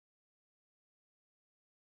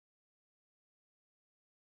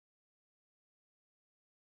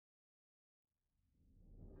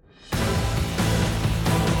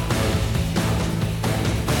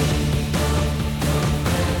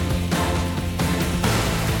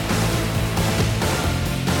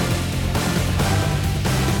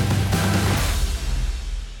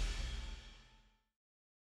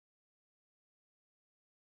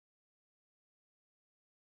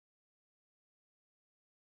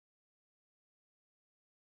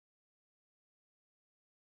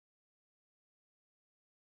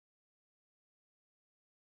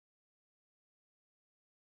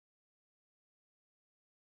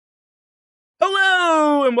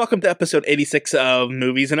Hello and welcome to episode 86 of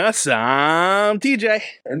Movies and Us. I'm TJ.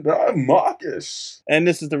 And I'm Marcus. And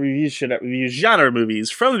this is the review show that reviews genre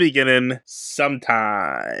movies from the beginning,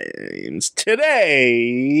 sometimes.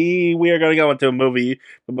 Today, we are going to go into a movie,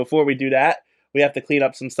 but before we do that, we have to clean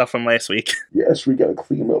up some stuff from last week. Yes, we gotta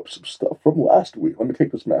clean up some stuff from last week. Let me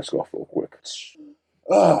take this mask off real quick.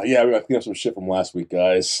 Yeah, we gotta clean up some shit from last week,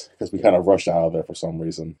 guys, because we kind of rushed out of there for some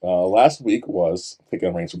reason. Last week was, taking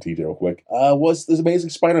a reins from TJ real quick, was this Amazing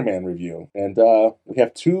Spider-Man review. And we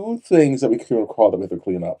have two things that we can recall that we have to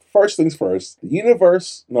clean up. First things first, the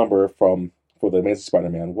universe number for the Amazing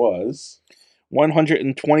Spider-Man was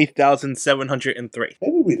 120,703.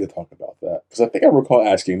 Maybe we did talk about that. Because I think I recall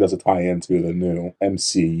asking, does it tie into the new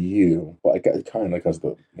MCU? Well, kind of because of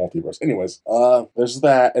the multiverse. Anyways, there's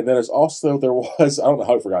that. And then there was, I don't know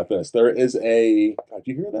how I forgot this. There is a, God,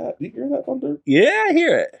 do you hear that? Do you hear that thunder? Yeah, I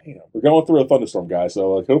hear it. Damn. We're going through a thunderstorm, guys.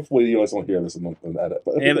 So hopefully you guys don't hear this in the edit.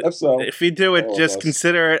 But if so, if you do it, just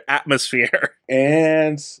consider it atmosphere.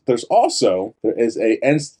 And there is a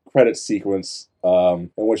end credit sequence in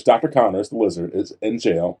which Dr. Connors, the lizard, is in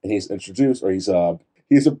jail, and he's introduced, or he's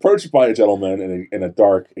approached by a gentleman in a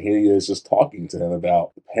dark, and he is just talking to him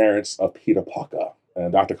about the parents of Peter Parker.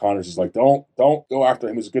 And Dr. Connors is like, don't go after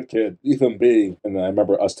him, he's a good kid, leave him be. And then I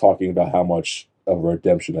remember us talking about how much of a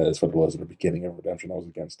redemption that is for the lizard, the beginning of redemption. I was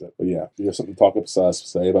against it. But yeah, do you have something to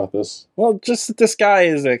say about this? Well, just that this guy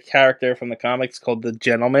is a character from the comics called the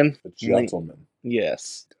Gentleman. The Gentleman.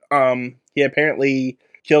 Yes. He apparently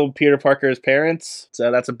killed Peter Parker's parents,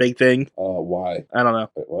 so that's a big thing. Why? I don't know.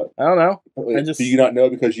 Wait, what? I don't know. Do you not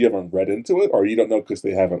know because you haven't read into it, or you don't know because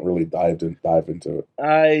they haven't really dived into it?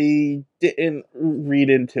 I didn't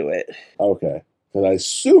read into it. Okay. Because I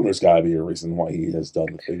assume there's got to be a reason why he has done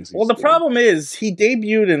the things he's the problem is he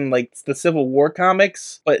debuted in the Civil War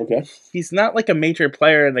comics, but he's not a major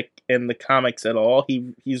player in the comics at all.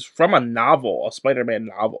 He's from a novel, a Spider-Man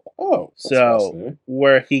novel. Oh, so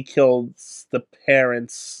where he kills the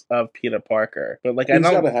parents of Peter Parker. But he's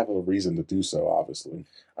got to have a reason to do so, obviously.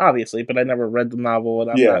 But I never read the novel,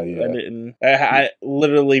 and I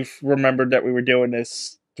literally remembered that we were doing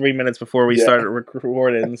this 3 minutes before we started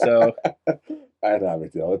recording, so. I know,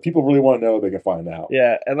 big deal. If people really want to know, they can find out.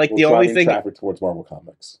 Yeah, and the only thing traffic towards Marvel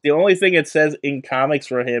Comics. The only thing it says in comics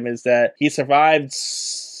for him is that he survived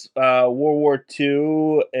World War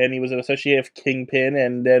II, and he was an associate of Kingpin.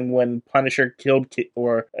 And then when Punisher killed,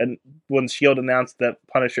 when Shield announced that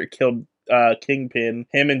Punisher killed Kingpin,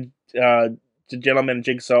 him and the Gentleman and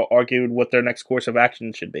Jigsaw argued what their next course of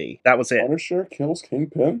action should be. That was it. Punisher kills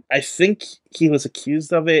Kingpin? I think he was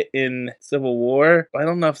accused of it in Civil War. I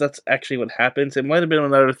don't know if that's actually what happens. It might have been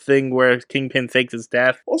another thing where Kingpin faked his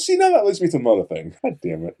death. Well, see, now that leads me to another thing. God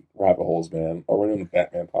damn it. Rabbit holes, man. Or we're in the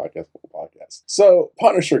Batman podcast. So,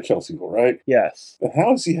 Punisher kills people, right? Yes. Then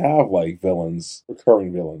how does he have, villains,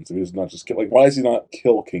 recurring villains, if he's not just kill? Why does he not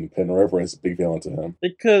kill Kingpin or whoever is a big villain to him?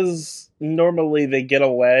 Because normally they get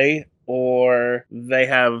away, or they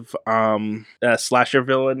have slasher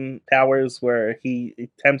villain powers where he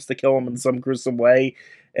attempts to kill him in some gruesome way,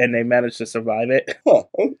 and they manage to survive it. Huh,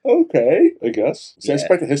 okay, I guess. See, I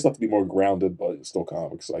expected his stuff to be more grounded, but it's still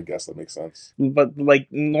comics, so I guess that makes sense. But,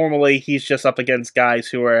 normally he's just up against guys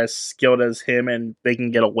who are as skilled as him, and they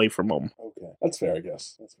can get away from him. Okay, that's fair, I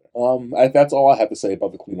guess. That's fair. That's all I have to say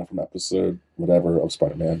about the cleanup from episode whatever of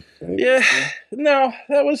Spider-Man. Yeah, no,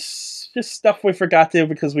 that was just stuff we forgot to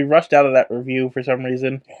because we rushed out of that review for some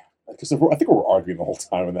reason. Yeah, because I think we were arguing the whole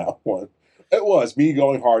time in that one. It was me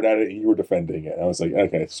going hard at it, and you were defending it. I was like,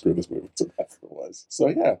 okay, screw this movie. So that's what it was. So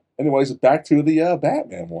yeah. Anyways, back to the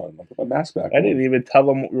Batman one. I put my mask back. I didn't even tell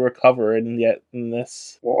them what we were covering yet in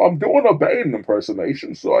this. Well, I'm doing a Bane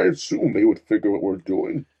impersonation, so I assume they would figure what we're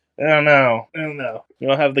doing. I don't know. You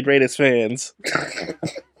don't have the greatest fans.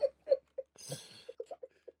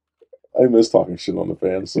 I miss talking shit on the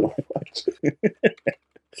fans so much.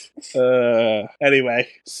 Anyway,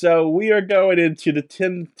 so we are going into the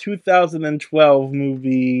 2012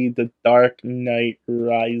 movie, The Dark Knight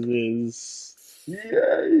Rises.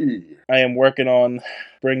 Yay! I am working on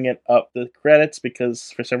bringing up the credits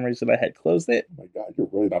because for some reason I had closed it. Oh my god, you're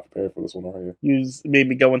really not prepared for this one, are you? You made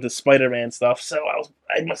me go into Spider-Man stuff, so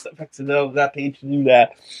I must have exited that page to do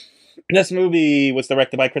that. This movie was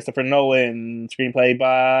directed by Christopher Nolan, screenplay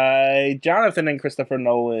by Jonathan and Christopher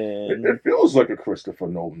Nolan. It feels like a Christopher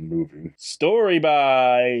Nolan movie. Story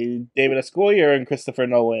by David S. Goyer and Christopher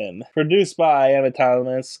Nolan. Produced by Emma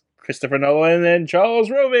Thomas, Christopher Nolan, and Charles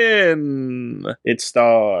Roven. It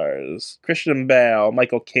stars Christian Bale,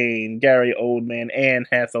 Michael Caine, Gary Oldman, Anne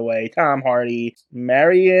Hathaway, Tom Hardy,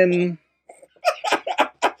 Marion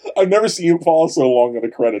I've never seen you fall so long in the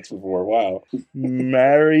credits before. Wow.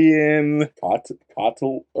 Marion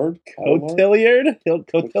Cotillard?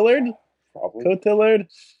 Cotillard? Probably. Cotillard?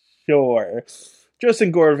 Sure.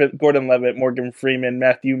 Justin Gordon-Levitt, Morgan Freeman,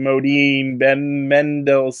 Matthew Modine, Ben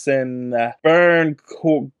Mendelsohn, Bern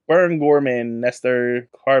Gorman, Nestor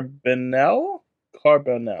Carbonell,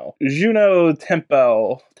 Juno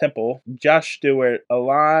Temple, Josh Stewart,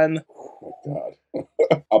 Alon. Oh my God.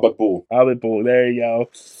 Abitbull, there you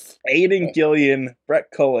go. Aidan Gillian,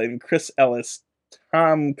 Brett Cullen, Chris Ellis,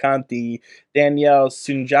 Tom Conti, Danielle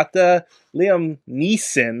Sunjata, Liam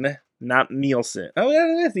Neeson, not Nielsen. Oh,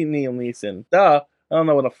 yeah, that's Neil Neeson. Duh. I don't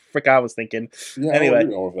know what the frick I was thinking. Yeah, anyway, I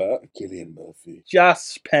know that. Cillian Murphy.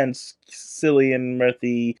 Josh Pence, Cillian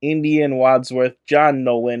Murphy, Indian Wadsworth, John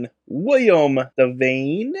Nolan, William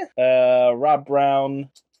Devane, Rob Brown,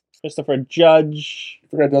 Christopher Judge. I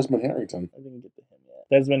forgot Desmond Harrington. I didn't get to him yet.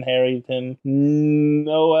 Desmond Harrington,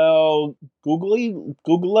 Noel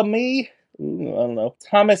Googlamy. I don't know.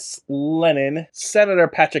 Thomas Lennon, Senator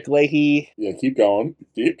Patrick Leahy. Yeah, keep going.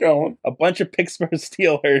 A bunch of Pittsburgh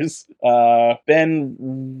Steelers.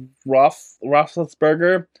 Ben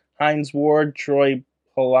Roethlisberger, Heinz Ward, Troy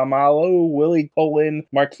Polamalu, Willie Colin,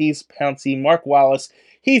 Marquise Pouncey, Mark Wallace,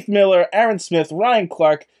 Heath Miller, Aaron Smith, Ryan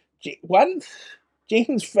Clark,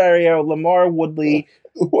 James Ferrier, Lamar Woodley.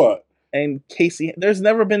 What? And Casey. There's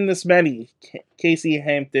never been this many. Casey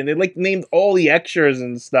Hampton. They named all the extras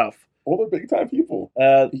and stuff. All the big time people.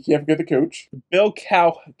 You can't forget the coach. Bill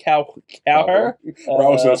Cowher. We're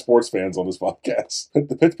also sports fans on this podcast.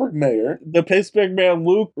 The Pittsburgh mayor. The Pittsburgh mayor,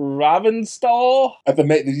 Luke Ravenstall.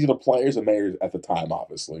 These are the players and mayors at the time,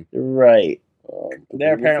 obviously. Right.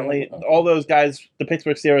 They're apparently, all those guys, the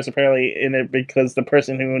Pittsburgh Steelers apparently in it because the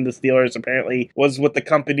person who owned the Steelers apparently was with the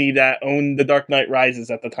company that owned The Dark Knight Rises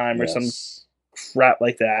at the time or some crap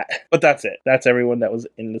like that. But that's it. That's everyone that was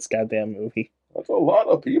in this goddamn movie. That's a lot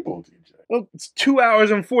of people, DJ. Well, it's 2 hours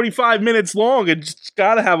and 45 minutes long. It's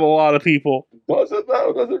got to have a lot of people. Does it,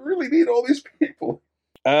 though? Does it really need all these people?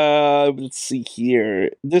 Let's see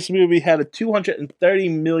here. This movie had a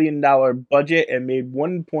 $230 million budget and made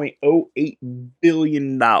 $1.08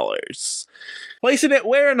 billion. Placing it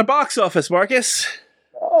where in the box office, Marcus?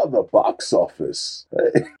 Oh, the box office.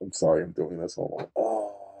 Hey, I'm sorry I'm doing this. Hold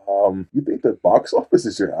on. You think the box office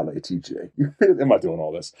is your ally, TJ? Am I doing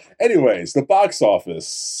all this? Anyways, the box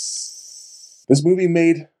office. This movie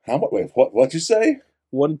made how much? Wait, what'd you say?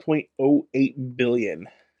 $1.08 billion.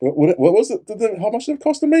 What was it? How much did it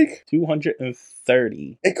cost to make?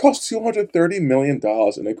 $230. It cost $230 million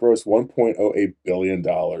and it grossed $1.08 billion.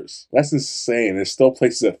 That's insane. It still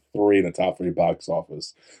places at 3 in the top 3 box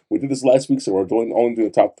office. We did this last week, so we're only doing the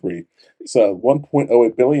top 3. So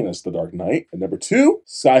 $1.08 billion is The Dark Knight. And number 2,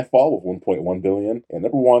 Skyfall with $1.1 billion. And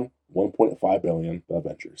number 1, $1.5 billion, The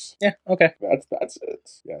Avengers. Yeah, okay. That's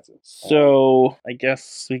it. Yeah, that's it. So, I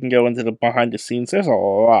guess we can go into the behind the scenes. There's a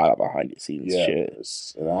lot of behind the scenes shit.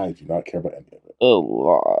 And I do not care about any of it. A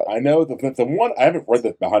lot. I know the one, I haven't read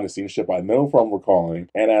the behind the scenes shit, but I know from recalling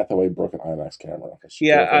Anne Hathaway broke an IMAX camera. She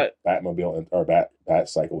drove Batmobile or Bat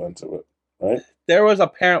cycle into it, right? There was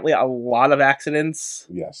apparently a lot of accidents.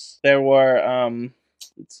 Yes. There were,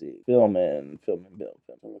 let's see, film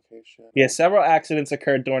location. Yeah, several accidents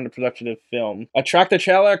occurred during the production of the film. A tractor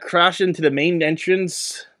trailer crashed into the main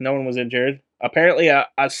entrance. No one was injured. Apparently, a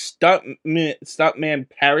stuntman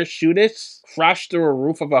parachutist crashed through a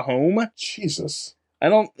roof of a home. Jesus. I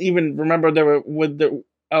don't even remember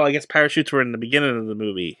I guess parachutes were in the beginning of the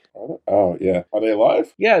movie. Oh, yeah. Are they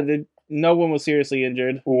alive? Yeah, no one was seriously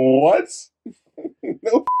injured. What?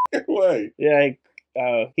 No way. Yeah,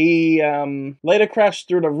 he later crashed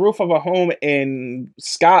through the roof of a home in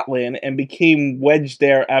Scotland and became wedged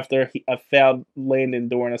there after a failed landing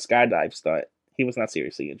during a skydive stunt. He was not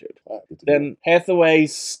seriously injured. Then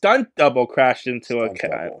Hathaway's stunt double crashed into an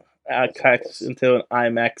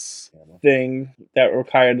IMAX thing that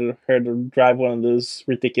required her to drive one of those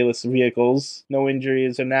ridiculous vehicles. No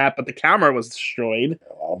injuries in that, but the camera was destroyed.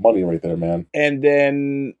 A lot of money right there, man. And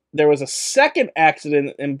then there was a second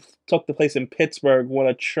accident and took place in Pittsburgh when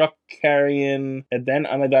a truck carrying a then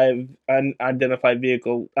unidentified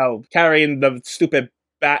vehicle, carrying the stupid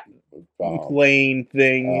bat plane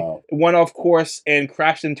thing, went off course and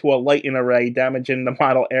crashed into a lighting array, damaging the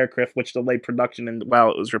model aircraft, which delayed production while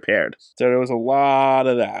it was repaired. So there was a lot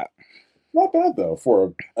of that. Not bad, though.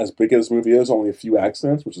 For as big as this movie is, only a few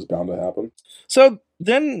accidents, which is bound to happen. So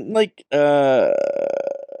then,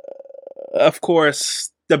 of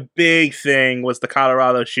course, the big thing was the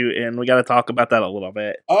Colorado shooting. We got to talk about that a little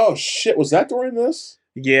bit. Oh, shit. Was that during this?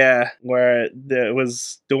 Yeah, where it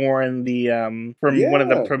was during the from one of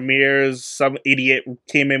the Yeah, premieres, some idiot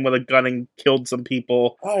came in with a gun and killed some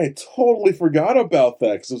people. I totally forgot about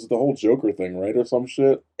that because it was the whole Joker thing, right, or some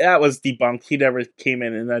shit. That was debunked. He never came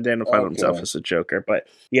in and identified himself Okay. as a Joker, but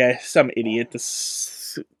yeah, some idiot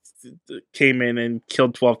came in and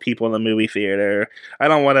killed 12 people in the movie theater. I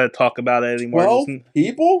don't want to talk about it anymore. 12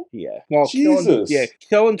 people? Yeah, well, Jesus.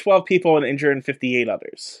 killing 12 people and injuring 58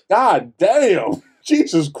 others. God damn.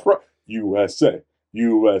 Jesus Christ. USA.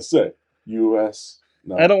 USA. US.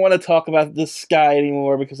 No. I don't want to talk about this guy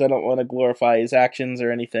anymore because I don't want to glorify his actions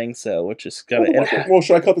or anything. So we're just gonna. Well,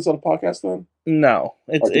 should I cut this on the podcast then? No,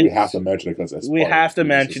 Or do we have to mention it because it's we have to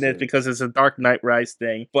mention it because it's a Dark Knight Rise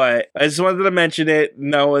thing. But I just wanted to mention it.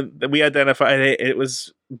 No, we identified it. It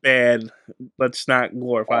was bad. Let's not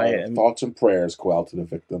glorify it. Thoughts and prayers go out to the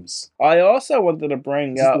victims. I also wanted to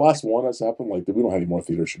bring Is this up the last one that's happened. Like, we don't have any more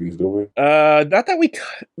theater shootings, do we? not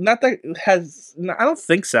that has. No, I don't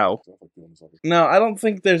think so. No, I don't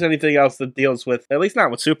think there's anything else that deals with, at least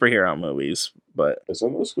not with superhero movies. But is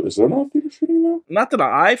there no theater shooting though? Not that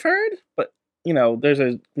I've heard, but there's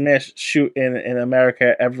a mass shoot in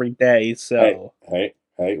America every day. So hey,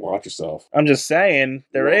 watch yourself. I'm just saying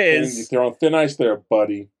You're on thin ice there,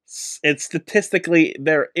 buddy. It's statistically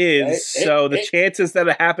there is, the chances that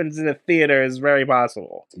it happens in a theater is very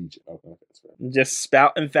possible. Just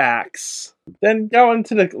spouting facts. Then going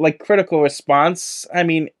to the critical response. I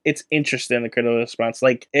mean, it's interesting, the critical response.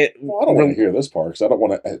 Well, I don't want to hear this part because I don't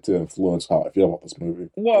want it to influence how I feel about this movie.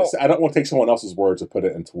 Well, I don't want to take someone else's words and put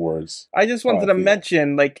it into words. I just wanted to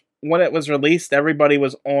mention, when it was released, everybody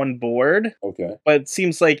was on board. Okay, but it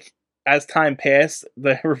seems like as time passed,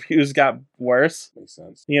 the reviews got worse. Makes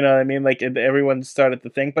sense. You know what I mean? Everyone started to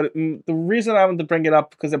think. But the reason I wanted to bring it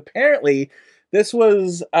up, because apparently this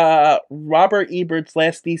was Robert Ebert's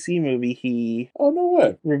last DC movie no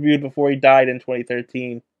way. reviewed before he died in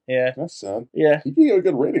 2013. Yeah. That's sad. Yeah. He gave a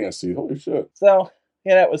good rating, I see. Holy shit. So,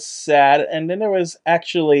 yeah, that was sad. And then there was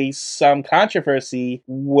actually some controversy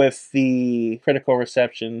with the critical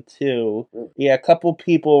reception, too. Really? Yeah, a couple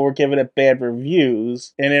people were giving it bad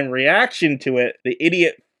reviews. And in reaction to it, the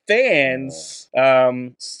idiot fans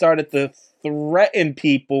started to threaten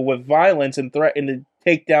people with violence and threaten to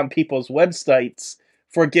take down people's websites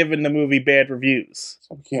for giving the movie bad reviews.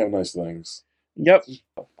 Some can't have nice things. Yep.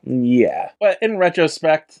 Yeah. But in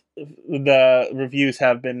retrospect, the reviews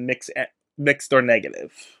have been mixed or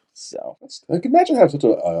negative. So I can imagine having such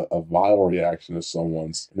a vile reaction to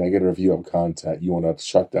someone's negative review of content. You want to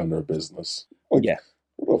shut down their business. Yeah.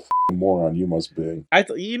 What a moron you must be.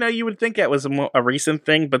 You would think that was a recent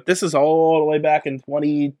thing, but this is all the way back in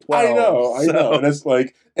 2012. I know. And it's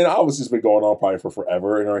and obviously it's been going on probably for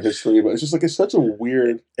forever in our history, but it's just it's such a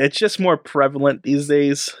weird. It's just more prevalent these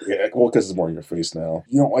days. Yeah, well, because it's more in your face now.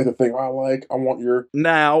 You don't like the thing I like. I want your.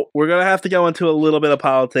 Now we're gonna have to go into a little bit of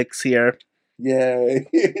politics here. Yay!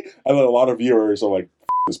 I know a lot of viewers are like,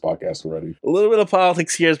 this podcast already. A little bit of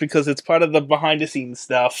politics here is because it's part of the behind-the-scenes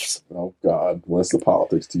stuff. Oh, God. What's the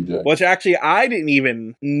politics, TJ? Which actually I didn't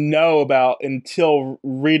even know about until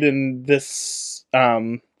reading this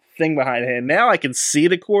thing behind it. And now I can see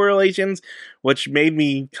the correlations, which made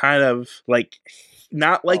me kind of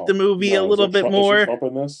not like the movie a little bit more. Is Trump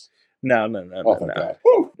in this? No. Thank God.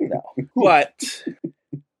 No. But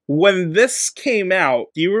when this came out,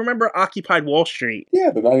 do you remember Occupy Wall Street? Yeah,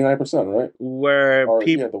 the 99%, right? Where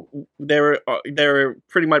people they were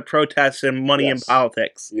pretty much protesting money in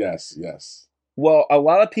politics. Yes. Well, a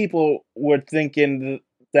lot of people were thinking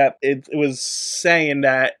that it was saying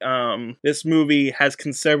that this movie has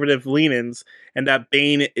conservative leanings and that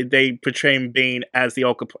they portray Bane as the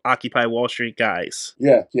Occupy Wall Street guys.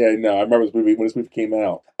 Yeah, no, I remember this movie when this movie came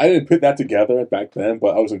out. I didn't put that together back then,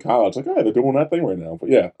 but I was in college. Oh, they're doing that thing right now. But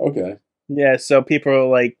yeah, okay. Yeah, so people are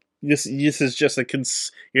like, this is just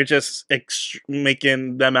you're just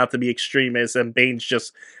making them out to be extremists, and Bane's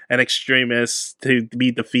just an extremist to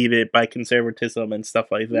be defeated by conservatism and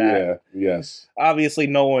stuff like that. Yeah, yes. Obviously,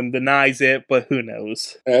 no one denies it, but who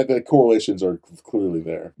knows? The correlations are clearly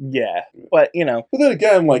there. Yeah, but But then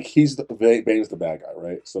again, Bane's the bad guy,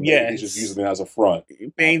 right? So he's just using it as a front.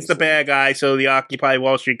 Bane's the bad guy, so the Occupy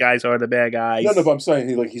Wall Street guys are the bad guys. No, but I'm saying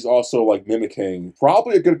he's also mimicking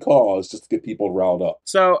probably a good cause just to get people riled up.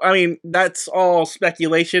 So I mean, that's all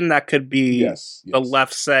speculation. That could be the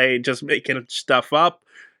left say just making stuff up.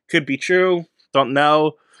 Could be true. Don't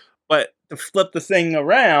know. But to flip the thing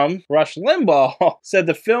around, Rush Limbaugh said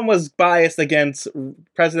the film was biased against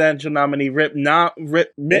presidential nominee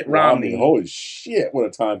Mitt Romney. Holy shit, what a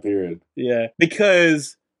time period. Yeah.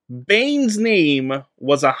 Because Bane's name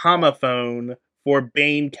was a homophone for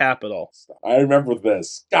Bane Capital. I remember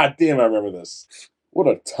this. God damn, I remember this. What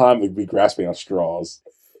a time to be grasping at straws.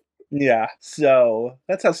 Yeah, so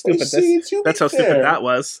that's how stupid that's how stupid that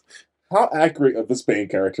was. How accurate of this Bane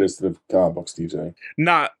character is to the comic books, TJ?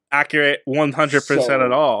 Not accurate 100%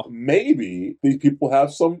 at all. Maybe these people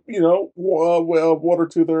have some, water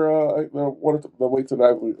to their the way to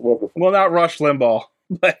that. Well, not Rush Limbaugh.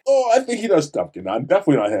 But I think he does Duncan.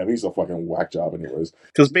 Definitely not him. He's a fucking whack job, anyways.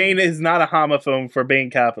 Because Bane is not a homophone for Bane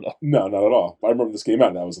Capital. No, not at all. I remember this came out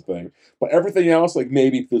and that was a thing. But everything else, like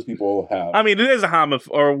maybe those people have. I mean, it is a homophone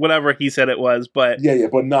or whatever he said it was, but yeah,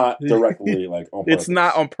 but not directly like on purpose. It's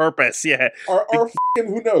not on purpose. Yeah, or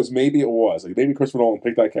fucking who knows? Maybe it was. Like maybe Christopher Nolan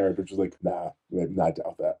picked that character, which was like, nah, I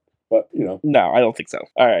doubt that. But no, I don't think so.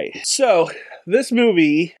 All right, so this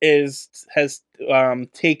movie has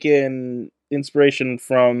taken inspiration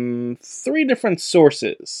from 3 different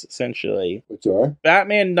sources, essentially. Which are?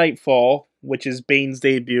 Batman Nightfall, which is Bane's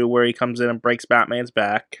debut, where he comes in and breaks Batman's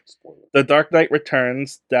back. The Dark Knight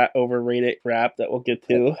Returns, that overrated crap that we'll get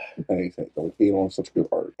to. Don't hate on such good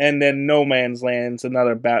art. And then No Man's Land's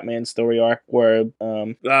another Batman story arc where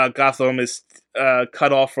Gotham is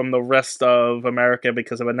cut off from the rest of America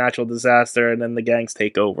because of a natural disaster, and then the gangs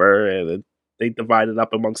take over, and they divide it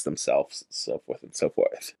up amongst themselves, so forth and so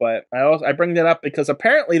forth. But I bring that up because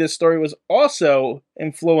apparently this story was also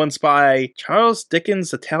influenced by Charles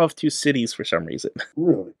Dickens' A Tale of Two Cities for some reason.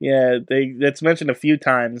 Really? Yeah, it's mentioned a few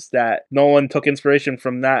times that Nolan took inspiration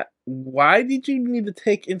from that. Why did you need to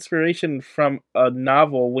take inspiration from a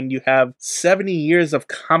novel when you have 70 years of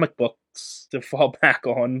comic books to fall back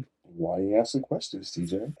on? Why are you asking questions,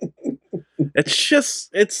 TJ?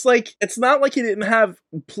 It's not like you didn't have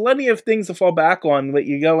plenty of things to fall back on that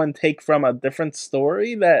you go and take from a different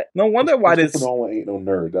story. That no wonder why this Nolan ain't no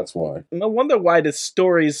nerd. That's why. No wonder why this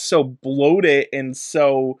story is so bloated and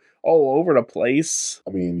so all over the place.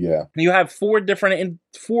 I mean, yeah. You have four different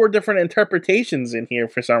interpretations in here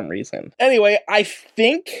for some reason. Anyway, I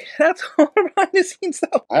think that's all behind the scenes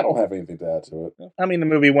stuff. I don't have anything to add to it. I mean, the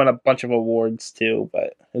movie won a bunch of awards too,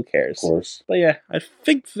 but who cares? Of course. But yeah, I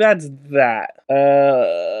think that's that.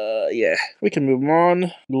 Yeah, we can move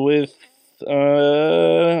on with.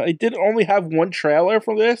 I did only have one trailer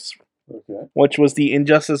for this. Okay. Which was the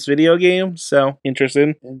Injustice video game, so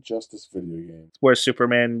interesting. Injustice video game. Where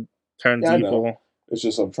Superman turns evil. It's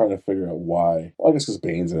just I'm trying to figure out why. Well, I guess because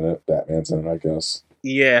Bane's in it, Batman's in it, I guess.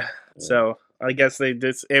 Yeah. So I guess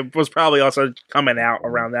it was probably also coming out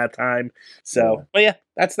around that time. So, But yeah,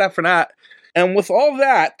 that's that for that. And with all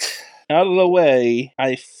that out of the way,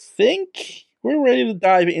 I think we're ready to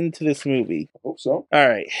dive into this movie. I hope so. All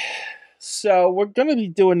right. So we're going to be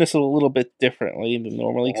doing this a little bit differently than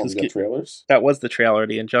normally. Because trailers? That was the trailer,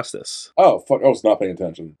 The Injustice. Oh, fuck. I was not paying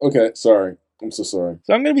attention. Okay, sorry. I'm so sorry.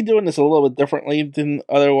 So I'm going to be doing this a little bit differently than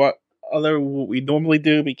what we normally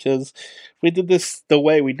do, because if we did this the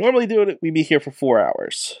way we normally do it, we'd be here for 4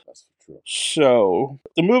 hours. That's true. So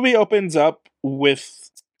the movie opens up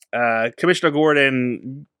with Commissioner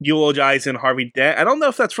Gordon eulogizing Harvey Dent. I don't know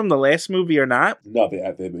if that's from the last movie or not. No, they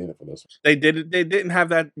made it for this one. They didn't have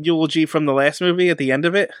that eulogy from the last movie at the end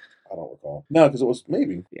of it. I don't recall. No, because it was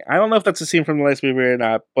maybe. Yeah, I don't know if that's a scene from the last movie or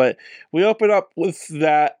not, but we open up with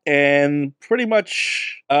that, and pretty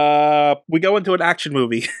much we go into an action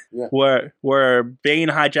movie where Bane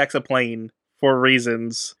hijacks a plane for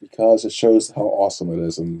reasons. Because it shows how awesome it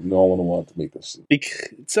is, and no one wanted to make this.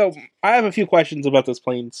 So, I have a few questions about this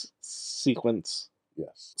plane sequence.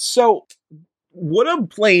 Yes. So, would a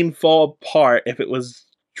plane fall apart if it was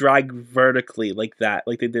dragged vertically like that,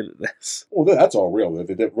 like they did in this? Well, that's all real.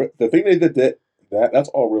 The thing they did, that's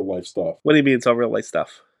all real life stuff. What do you mean it's all real life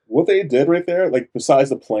stuff? What they did right there, like besides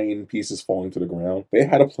the plane pieces falling to the ground, they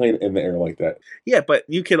had a plane in the air like that. Yeah, but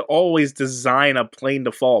you could always design a plane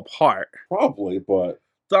to fall apart. Probably, but...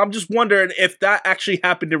 So I'm just wondering if that actually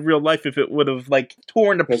happened in real life, if it would have like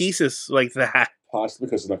torn to pieces like that. Possibly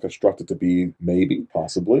because it's not constructed to be, maybe,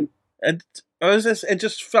 possibly. And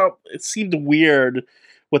it seemed weird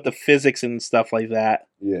with the physics and stuff like that.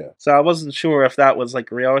 Yeah. So I wasn't sure if that was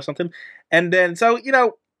like real or something. And then, so,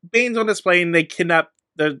 Bane's on this plane, they're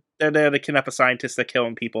there to kidnap a scientist, they're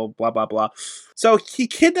killing people, blah, blah, blah. So he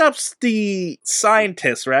kidnaps the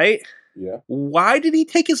scientist, right? Yeah. Why did he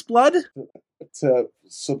take his blood? So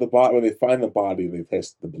when they find the body, they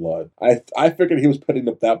test the blood. I figured he was putting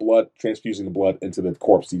that blood, transfusing the blood into the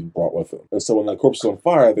corpse he brought with him. And so when that corpse is on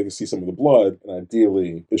fire, they can see some of the blood, and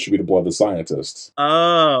ideally, it should be the blood of the scientist.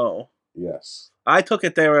 Oh. Yes. I took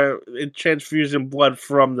it they were transfusing blood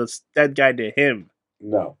from the dead guy to him.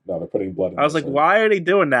 No, they're putting blood in. I was like, why are they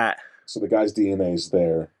doing that? So the guy's DNA is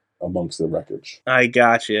there, amongst the wreckage. I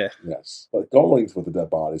gotcha. Yes. But going with the dead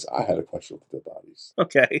bodies, I had a question with the dead bodies.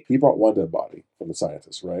 Okay. He brought one dead body from the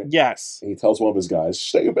scientist, right? Yes. And he tells one of his guys,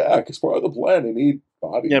 stay back. It's part of the plan. They need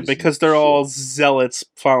bodies. Yeah, because they're all zealots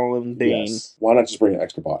following Bane. Yes. Why not just bring an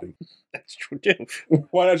extra body? That's true, too.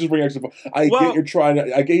 Why not just bring extra body? I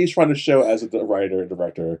get he's trying to show as a writer and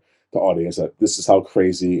director to audience that this is how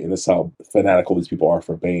crazy and this is how fanatical these people are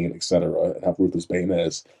for Bane, etc., and how ruthless Bane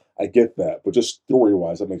is. I get that, but just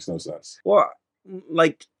story-wise, that makes no sense. Well,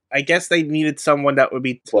 like, I guess they needed someone that would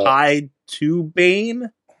be tied to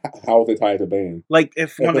Bane. How would they tie it to Bane? Like,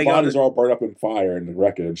 if when the bodies are all burned up in fire and the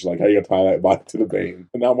wreckage, like, how you gonna tie that body to the Bane?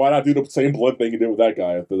 And now, why not do the same blood thing you did with that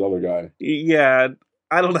guy, with the other guy? Yeah,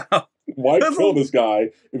 I don't know. Why kill this guy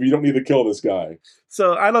if you don't need to kill this guy?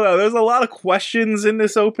 So, I don't know. There's a lot of questions in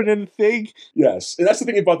this opening thing. Yes, and that's the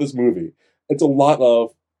thing about this movie. It's a lot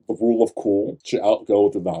of the rule of cool should outgo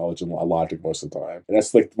with the knowledge and logic most of the time. And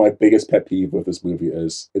that's like my biggest pet peeve with this movie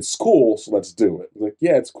is it's cool, so let's do it. Like,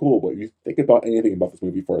 yeah, it's cool, but if you think about anything about this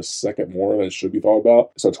movie for a second more than it should be thought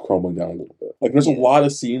about, it starts crumbling down a little bit. Like, there's a lot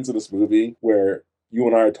of scenes in this movie where you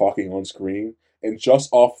and I are talking on screen, and just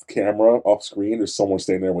off camera, off screen, there's someone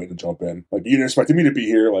standing there waiting to jump in. Like, you didn't expect me to be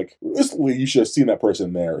here. Like, realistically, you should have seen that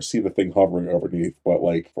person there, or seen the thing hovering underneath. But,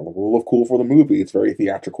 like, for the rule of cool for the movie, it's very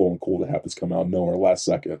theatrical and cool to have this come out nowhere last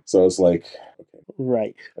second. So it's like, okay.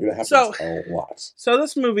 Right. Like, that happens a lot. So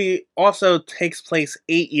this movie also takes place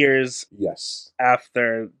 8 years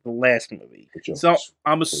after the last movie. So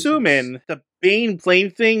I'm assuming the Bane plane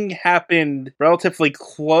thing happened relatively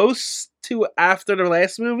close to after the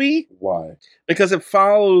last movie. Why? Because it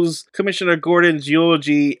follows Commissioner Gordon's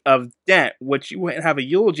eulogy of Dent, which you wouldn't have a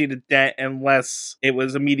eulogy to Dent unless it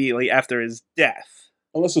was immediately after his death.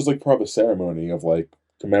 Unless it's like part of a ceremony of like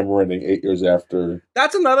commemorating 8 years after.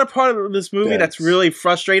 That's another part of this movie that's really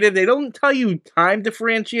frustrating. They don't tell you time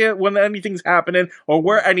differentiate when anything's happening or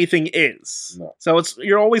where anything is. No. So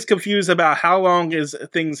you're always confused about how long is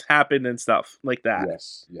things happen and stuff like that.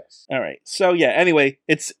 Yes. All right. So yeah, anyway,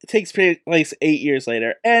 it takes place 8 years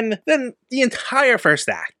later. And then the entire first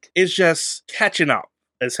act is just catching up.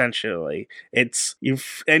 Essentially, it's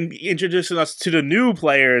introducing us to the new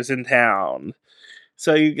players in town.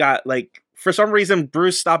 So you got like, for some reason,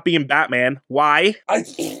 Bruce stopped being Batman. Why?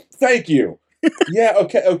 Thank you. Yeah,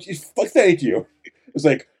 okay, thank you. It's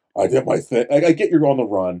like, I did my thing. I get you're on the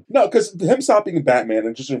run. No, because him stop being Batman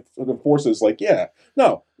and just enforces, like,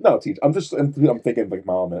 no, Teach. I'm thinking like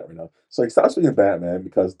Mom right now. So he stops being Batman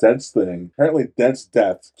because Dent's thing, apparently Dent's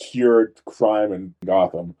death cured crime in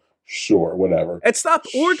Gotham. Sure, whatever. It stopped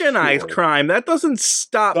organized crime. That doesn't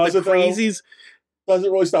stop the crazies.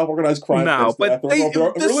 Doesn't really stop organized crime. No, but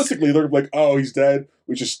realistically, they're like, "Oh, he's dead.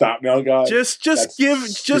 We should stop now, guys."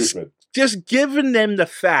 Just giving them the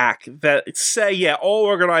fact that all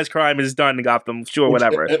organized crime is done in Gotham. Sure,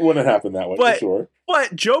 whatever. It wouldn't happen that way. But, sure.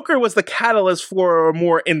 But Joker was the catalyst for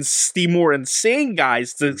the more insane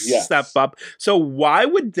guys to step up. So why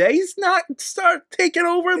would they not start taking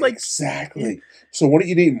over? Like exactly. So what do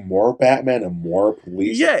you need? More Batman and more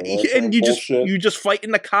police? Yeah, and you just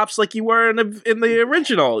fighting the cops like you were in the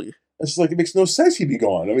original. It's like, it makes no sense he'd be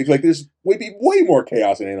gone. I mean, like, there's way more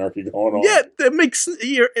chaos and anarchy going on. Yeah,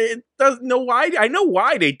 it doesn't know why. I know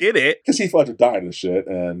why they did it. Because Heath Ledger died and shit,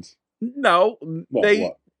 and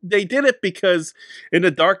they did it because in the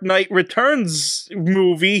Dark Knight Returns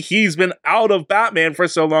movie, he's been out of Batman for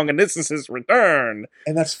so long, and this is his return.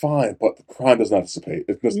 And that's fine, but the crime does not dissipate.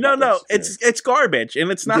 It's garbage, and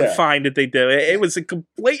it's not fine that they do it. It was a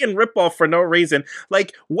complete ripoff for no reason.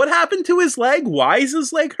 Like, what happened to his leg? Why is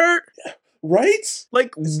his leg hurt? Right?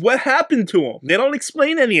 Like, what happened to him? They don't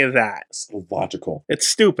explain any of that. It's illogical. It's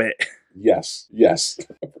stupid. Yes. I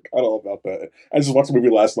forgot all about that. I just watched the movie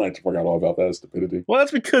last night and forgot all about that stupidity. Well,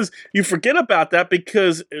 that's because you forget about that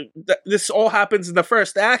because this all happens in the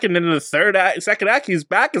first act, and then in the second act, he's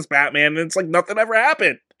back as Batman, and it's like nothing ever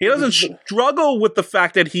happened. He doesn't struggle with the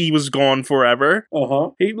fact that he was gone forever.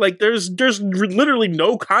 There's literally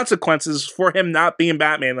no consequences for him not being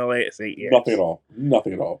Batman in the latest 8 years.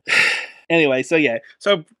 Nothing at all. Anyway,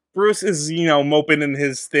 so Bruce is, moping in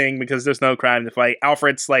his thing because there's no crime to fight.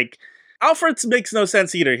 Alfred's makes no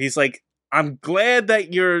sense either. He's like, I'm glad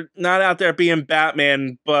that you're not out there being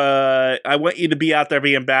Batman, but I want you to be out there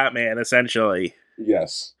being Batman, essentially.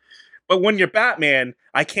 Yes. But when you're Batman,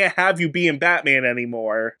 I can't have you being Batman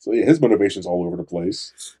anymore. So his motivation's all over the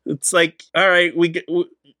place. It's like, all right,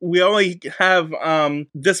 we only have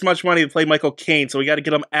this much money to play Michael Caine, so we got to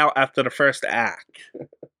get him out after the first act.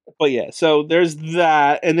 But yeah, so there's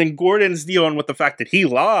that, and then Gordon's dealing with the fact that he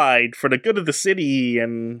lied for the good of the city,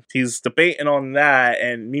 and he's debating on that,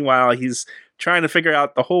 and meanwhile he's trying to figure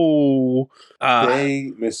out the whole...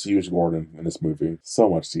 they misuse Gordon in this movie so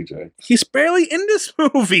much, CJ. He's barely in this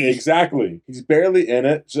movie. Exactly. He's barely in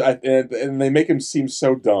it, and they make him seem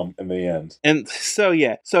so dumb in the end. And so,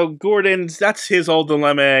 yeah. So Gordon's, that's his old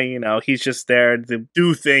dilemma. You know, he's just there to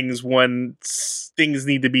do things when things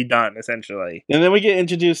need to be done, essentially. And then we get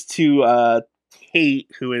introduced to Kate,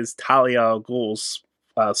 who is Talia al Ghul's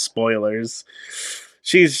spoilers.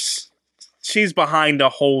 She's behind the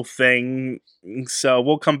whole thing, so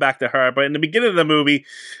we'll come back to her. But in the beginning of the movie,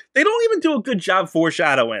 they don't even do a good job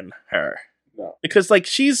foreshadowing her. No. Because, like,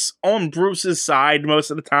 she's on Bruce's side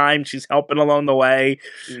most of the time. She's helping along the way.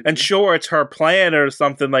 Mm-hmm. And sure, it's her plan or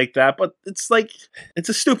something like that, but it's like, it's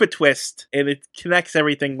a stupid twist, and it connects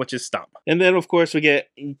everything, which is dumb. And then, of course, we get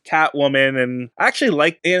Catwoman, and I actually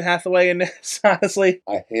like Anne Hathaway in this, honestly.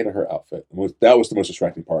 I hated her outfit. That was the most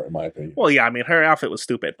distracting part, in my opinion. Well, yeah, I mean, her outfit was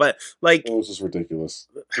stupid, but, like... It was just ridiculous.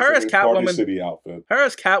 Her as Catwoman... Party City outfit. Her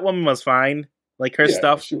as Catwoman was fine. Like, her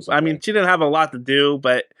stuff... She was okay. I mean, she didn't have a lot to do,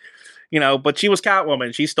 but... You know, but she was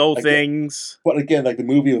Catwoman. She stole things. But again, like, the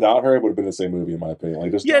movie without her would have been the same movie, in my opinion.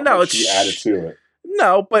 Like, she added to it.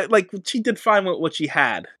 No, but, like, she did fine with what she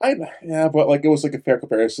had. But, like, it was, like, a fair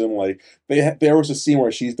comparison. Like, there was a scene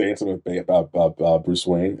where she's dancing with Bruce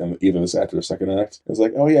Wayne, and either this act or the second act. It was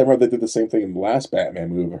like, oh, yeah, I remember they did the same thing in the last Batman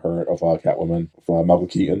movie of Catwoman, from Michael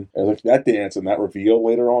Keaton. And, like, that dance and that reveal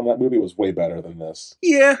later on in that movie was way better than this.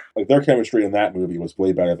 Yeah. Like, their chemistry in that movie was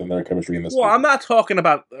way better than their chemistry in this movie. Well, I'm not talking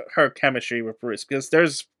about her chemistry with Bruce, because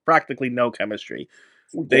there's practically no chemistry.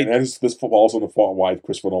 This falls on the fault why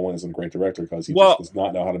Christopher Nolan isn't a great director, because he just does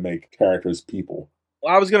not know how to make characters people.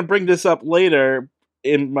 Well, I was going to bring this up later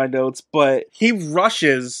in my notes, but he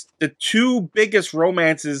rushes the two biggest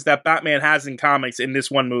romances that Batman has in comics in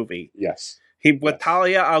this one movie. Yes. With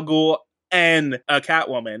Talia al Ghul and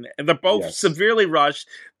Catwoman, and they're both severely rushed.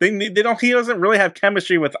 He doesn't really have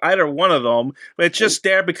chemistry with either one of them, but it's just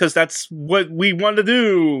there because that's what we want to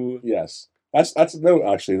do. Yes. That's a note,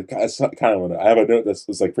 actually. That's kind of I have a note that's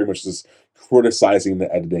like pretty much just criticizing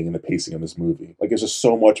the editing and the pacing of this movie. Like, there's just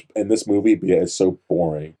so much in this movie, but it's so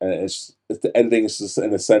boring. And it's the editing is just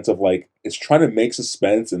in the sense of, like, it's trying to make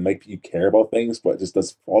suspense and make you care about things, but it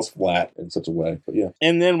just falls flat in such a way. But yeah.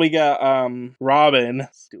 And then we got Robin.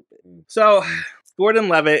 Stupid. So...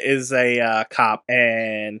 Gordon-Levitt is a cop,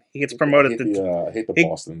 and he gets promoted I hate the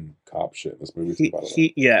Boston cop shit in this movie, by the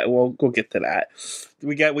way. Yeah, we'll get to that.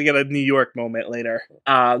 We get a New York moment later.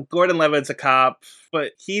 Gordon-Levitt's a cop,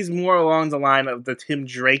 but he's more along the line of the Tim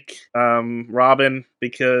Drake Robin,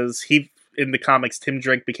 because in the comics, Tim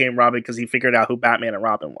Drake became Robin because he figured out who Batman and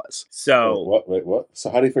Robin was. So Wait, what?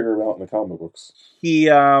 So how do you figure it out in the comic books? He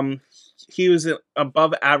was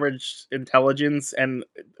above average intelligence and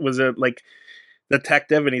was a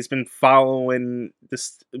detective, and he's been following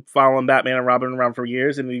Batman and Robin around for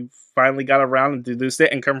years, and he finally got around and deduced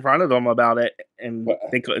it and confronted them about it, and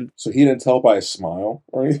they couldn't. So he didn't tell by a smile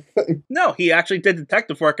or anything? No, he actually did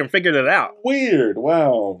detective work and figured it out. Weird.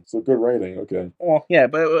 Wow. So good writing. Okay. Well, yeah,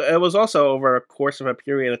 but it was also over a course of a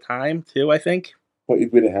period of time, too, I think. But we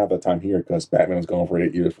didn't have that time here because Batman was gone for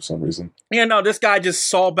 8 years for some reason. Yeah, no, this guy just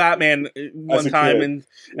saw Batman one time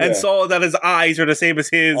and saw that his eyes are the same as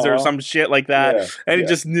his or some shit like that. Yeah. And he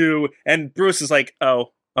just knew. And Bruce is like,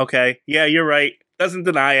 oh, okay. Yeah, you're right. Doesn't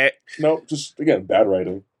deny it. No, just, again, bad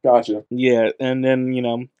writing. Gotcha. Yeah, and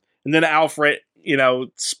then Alfred,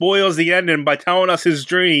 spoils the ending by telling us his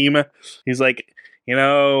dream. He's like...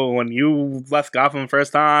 when you left Gotham the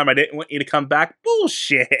first time, I didn't want you to come back.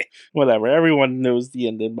 Bullshit. Whatever. Everyone knows the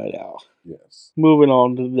ending by now. Yes. Moving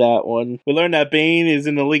on to that one. We learned that Bane is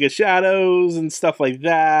in the League of Shadows and stuff like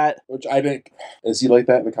that. Which I think... Is he like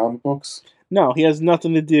that in the comic books? No, he has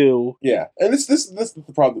nothing to do. Yeah. And this is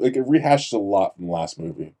the problem. Like, it rehashes a lot from the last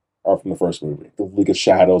movie. Or from the first movie. The League of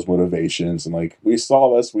Shadows motivations, and like, we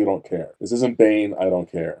saw this, we don't care. This isn't Bane, I don't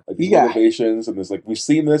care. Like, these motivations, and there's like, we've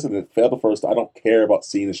seen this, and it failed the first time. I don't care about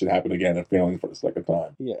seeing this shit happen again and failing for the second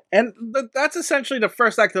time. Yeah. And that's essentially the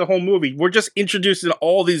first act of the whole movie. We're just introducing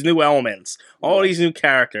all these new elements, all these new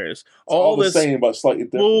characters. It's all the same, but slightly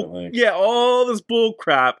different. All this bull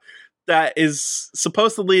crap that is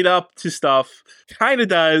supposed to lead up to stuff. Kind of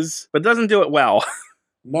does, but doesn't do it well.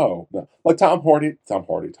 No. Like Tom Hardy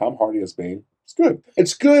as Bane. It's good.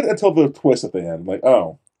 It's good until the twist at the end. Like,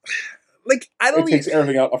 oh. Like, I don't... It takes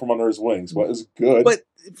everything out from under his wings, but it's good. But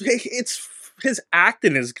his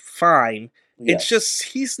acting is fine. Yes. It's just,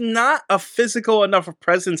 he's not a physical enough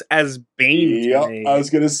presence as Bane to Yep, me. I was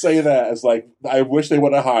gonna say that. It's like I wish they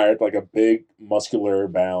would have hired like a big, muscular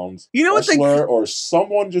bound wrestler or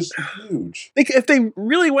someone just huge. If they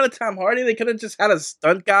really wanted Tom Hardy, they could have just had a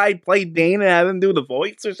stunt guy play Bane and have him do the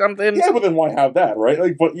voice or something. Yeah, but then why have that, right?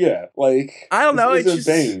 Like, but yeah, like I don't know. It's just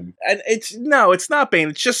Bane. And it's not Bane.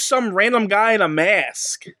 It's just some random guy in a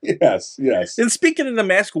mask. Yes. And speaking of the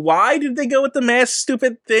mask, why did they go with the mask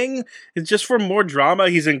stupid thing? It's just for more drama.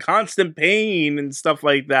 He's in constant pain and stuff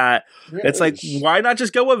like that. Yeah, it's like, why not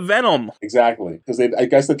just go with Venom? Exactly, because I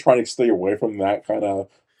guess they're trying to stay away from that kind of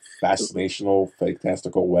fascinational,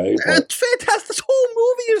 fantastical way. But it's fantastic. This whole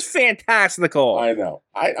movie is fantastical. I know.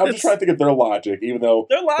 I'm just trying to think of their logic, even though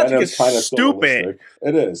their logic is kind of stupid.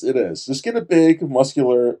 It is. Just get a big,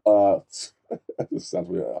 muscular. This sounds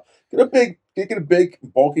weird. Get a big,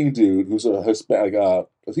 bulking dude who's a Hispanic.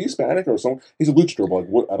 Is he Hispanic or something? He's a luchador, but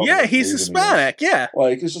like, I don't know. He's Hispanic. Yeah,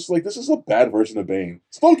 like it's just like this is a bad version of Bane.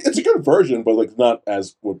 It's a good version, but like not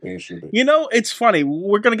as what Bane should be. You know, it's funny.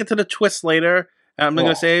 We're gonna get to the twist later. I'm not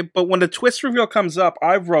going to say, but when the twist reveal comes up,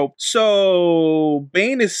 I wrote, so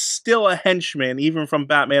Bane is still a henchman, even from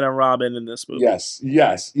Batman and Robin in this movie. Yes.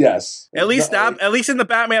 At least in the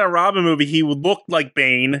Batman and Robin movie, he would look like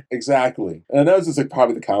Bane. Exactly. And that was just like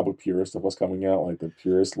probably the comic book purist of what's coming out, like the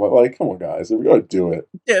purist, like, come on, guys, we gotta do it.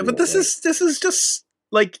 Yeah, but this is just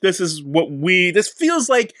like, this feels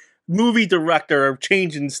like movie director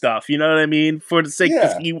changing stuff, you know what I mean? For the sake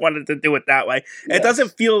that he wanted to do it that way. Yes. It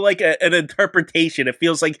doesn't feel like an interpretation. It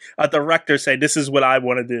feels like a director saying, this is what I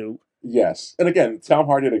want to do. Yes. And again, Tom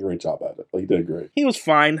Hardy did a great job at it. Like, he did great. He was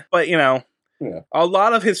fine, but a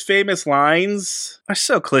lot of his famous lines are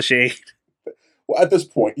so cliched. Well, at this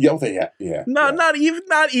point, yeah. Not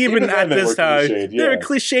even at this time. Cliched, They're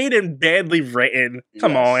cliched and badly written.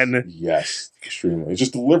 Come on. Yes, extremely. It's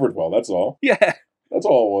just delivered well, that's all. Yeah. That's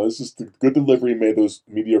all it was. Just the good delivery made those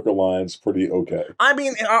mediocre lines pretty okay. I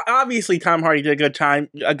mean, obviously Tom Hardy did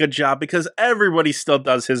a good job because everybody still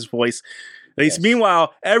does his voice. Yes.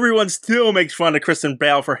 Meanwhile, everyone still makes fun of Christian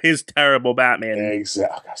Bale for his terrible Batman.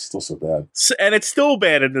 Exactly. Oh, God, still so bad. And it's still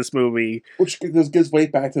bad in this movie. Which gives way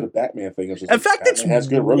back to the Batman thing. In fact, it's has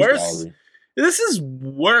good worse. This is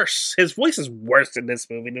worse. His voice is worse in this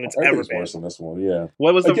movie than it's ever been. Worse in this one, yeah.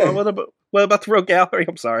 What about the Rogue Gallery?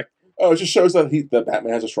 I'm sorry. Oh, it just shows that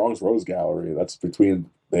Batman has the strongest Rose Gallery. That's between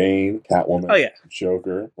Bane, Catwoman,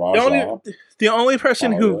 Joker, Ra's. The only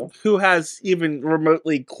person who has even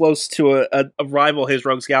remotely close to a rival his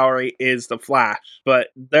Rogues Gallery is the Flash, but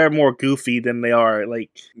they're more goofy than they are like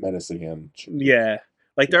menacing and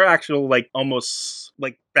like they're actual like almost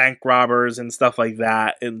like bank robbers and stuff like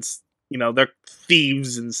that, and they're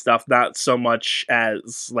thieves and stuff, not so much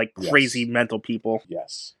as like crazy mental people.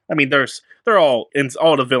 Yes. I mean, they're all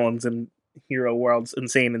the villains in hero worlds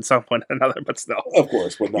insane in some point or another, but still. Of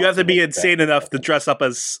course. But you have to be insane enough to dress up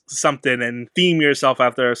as something and theme yourself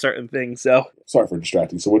after a certain thing, so. Sorry for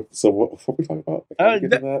distracting. So what are we talking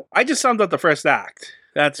about? I just summed up the first act.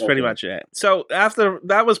 That's pretty much it. So after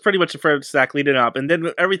that was pretty much the first act leading up, and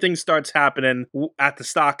then everything starts happening at the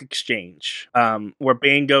stock exchange, where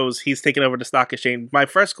Bane goes. He's taking over the stock exchange. My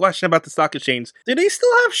first question about the stock exchange: do they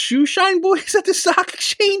still have shoe shine boys at the stock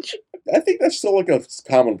exchange? I think that's still like a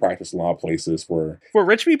common practice in a lot of places for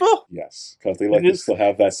rich people. Yes, because they like to still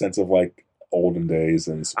have that sense of like olden days.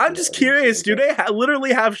 And I'm just curious, do they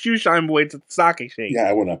literally have shoe shine boys at the stock exchange? Yeah,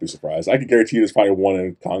 I would not be surprised. I can guarantee you there's probably one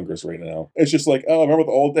in Congress right now. It's just like, oh, remember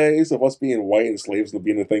the old days of us being white and slaves and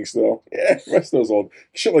being the thing still? Yeah, rest of those old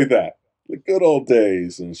shit like that. The good old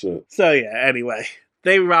days and shit. So yeah, anyway,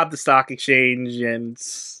 they robbed the stock exchange and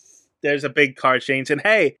there's a big car change, and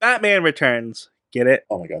hey, Batman returns. Get it?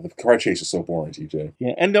 Oh my god, the car chase is so boring, TJ.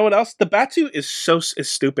 Yeah, and know what else? The Batsuit is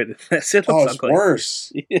stupid. It looks it's ugly.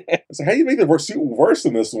 Worse. Yeah. So how do you make the suit worse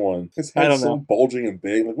than this one? His head's so bulging and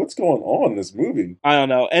big. Like, what's going on in this movie? I don't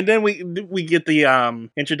know. And then we get the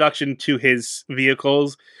introduction to his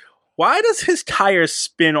vehicles. Why does his tires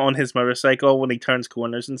spin on his motorcycle when he turns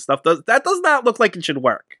corners and stuff? That does not look like it should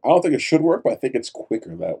work. I don't think it should work, but I think it's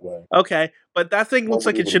quicker that way. Okay, but that thing looks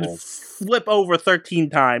like it should flip over 13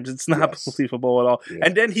 times. It's not believable at all. Yeah.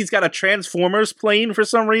 And then he's got a Transformers plane for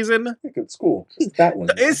some reason. I think it's cool. It's the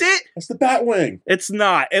Batwing. Is it? It's the Batwing. It's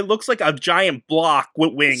not. It looks like a giant block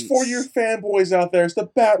with wings. It's for your fanboys out there. It's the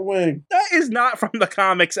Batwing. That is not from the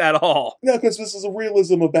comics at all. No, because this is a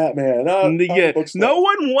realism of Batman. No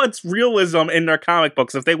one wants realism in their comic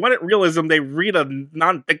books. If they wanted realism, they read a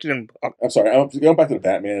nonfiction book. I'm sorry. I'm going back to the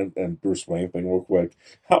Batman and Bruce Wayne thing real quick.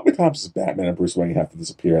 How many times does Batman and Bruce Wayne have to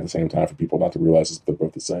disappear at the same time for people not to realize they're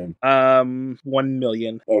both the same? 1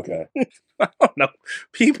 million. Okay. I don't know.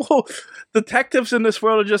 Detectives in this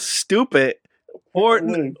world are just stupid. Or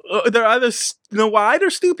they're either why they're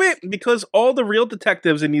stupid? Because all the real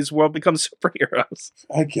detectives in these world become superheroes.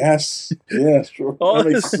 I guess. Yeah, sure. That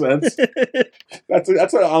makes sense.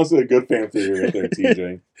 That's honestly a good fan theory right there,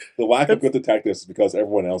 TJ. The lack of good detectives is because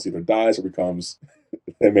everyone else either dies or becomes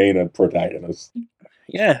the main protagonist.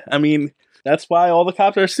 Yeah, I mean, that's why all the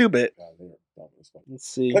cops are stupid. God, let's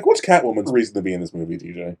see. Like, what's Catwoman's reason to be in this movie,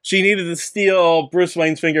 TJ? She needed to steal Bruce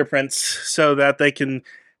Wayne's fingerprints so that they can...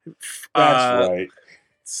 That's right.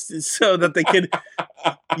 So that they could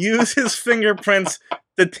use his fingerprints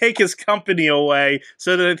to take his company away,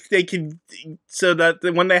 so that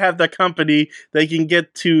when they have the company, they can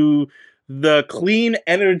get to the clean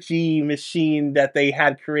energy machine that they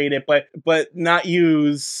had created, but not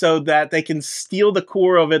use, so that they can steal the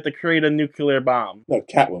core of it to create a nuclear bomb. No,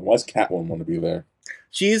 Catwoman. Why's Catwoman want to be there?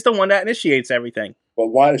 She's the one that initiates everything. But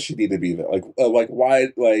why does she need to be there? Why?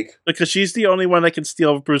 Because she's the only one that can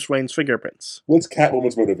steal Bruce Wayne's fingerprints. What's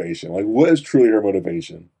Catwoman's motivation? Like, what is truly her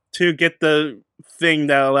motivation? To get the thing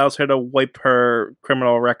that allows her to wipe her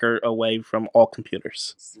criminal record away from all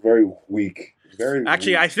computers. It's very weak.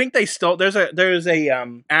 Actually, weak. I think they stole. There's a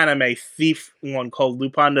anime thief one called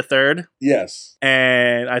Lupin the Third. Yes,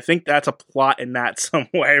 and I think that's a plot in that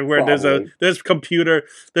somewhere where Probably.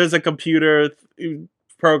 there's a computer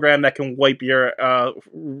program that can wipe you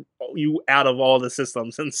out of all the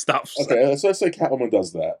systems and stuff. Okay, so let's say Catwoman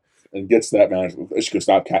does that and gets that management. Is she gonna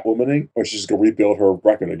stop Catwomaning, or she's gonna rebuild her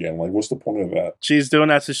record again? Like, what's the point of that? She's doing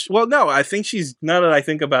that. Well, no, I think she's. Now that I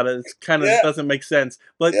think about it, it kind of doesn't make sense.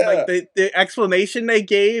 But like the explanation they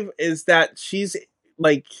gave is that she's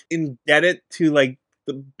like indebted to like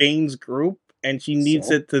the Bane's group, and she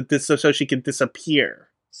needs it to so she can disappear.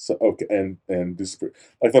 So okay, and disappear.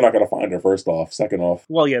 Like, they're not gonna find her. First off, second off.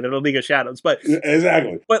 Well, yeah, they're the League of Shadows, but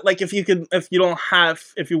exactly. But like, if you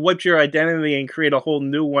wipe your identity and create a whole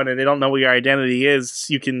new one, and they don't know what your identity is,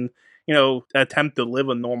 you can, attempt to live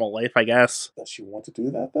a normal life, I guess. Does she want to do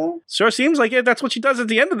that though? Sure seems like it. That's what she does at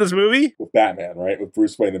the end of this movie. With Batman, right? With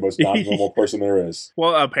Bruce Wayne, the most non-normal person there is.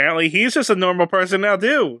 Well, apparently he's just a normal person now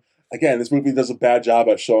too. Again, this movie does a bad job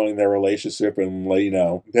at showing their relationship and,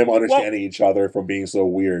 them understanding each other from being so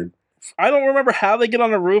weird. I don't remember how they get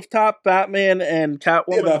on the rooftop, Batman and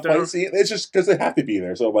Catwoman. Yeah, that fight scene. It's just because they have to be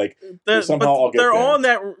there. So, somehow I'll get there. They're on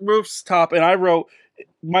that rooftop, and I wrote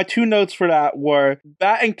my 2 notes for that were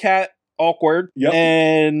Bat and Cat awkward,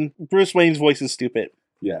 and Bruce Wayne's voice is stupid.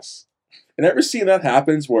 Yes. And ever seen that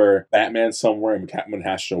happens where Batman's somewhere and Catwoman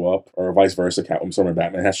has to show up, or vice versa, Catwoman somewhere and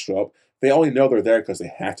Batman has to show up? They only know they're there because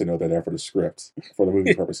they have to know they're there for the script, for the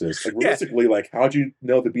movie purposes. Like, realistically, how'd you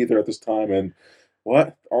know to be there at this time? And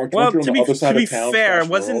what? Aren't you on the other side of town? To be fair,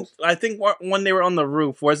 I think when they were on the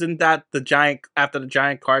roof, wasn't that after the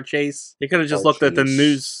giant car chase? They could have just looked at the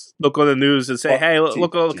news, look on the news and say, hey,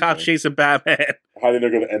 look at all the cops chasing Batman. How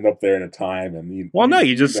they're going to end up there in a time? And you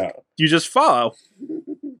just follow.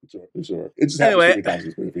 Sure. It just happens so many times in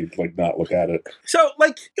this movie, not look at it. So,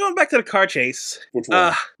 going back to the car chase. Which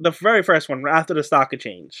one? The very first one, after the stock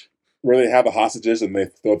exchange. Where they have the hostages and they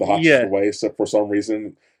throw the hostages away, except for some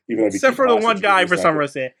reason. Except for the one guy for some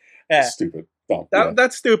reason. Yeah. That's stupid. Dumb.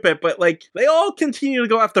 That's stupid, but they all continue to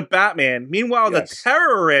go after Batman. Meanwhile, the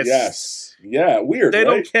terrorists... Yes. Yeah, weird, They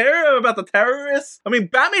don't care about the terrorists? I mean,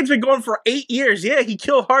 Batman's been going for 8 years. Yeah, he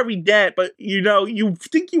killed Harvey Dent, but, you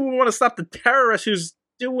think you would want to stop the terrorists who's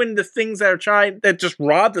doing the things that just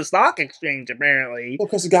robbed the stock exchange, apparently. Well,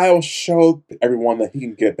 because the guy will show everyone that he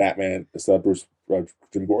can get Batman instead of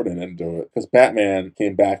Jim Gordon and do it. Because Batman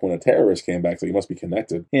came back when a terrorist came back, so he must be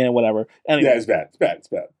connected. Yeah, whatever. Anyway, yeah, it's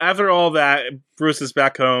bad. After all that, Bruce is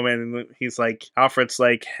back home, and he's like, Alfred's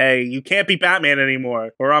like, hey, you can't be Batman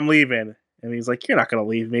anymore, or I'm leaving. And he's like, you're not going to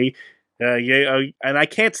leave me. And I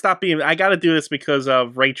can't stop I got to do this because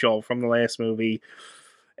of Rachel from the last movie.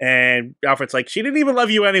 And Alfred's like, she didn't even love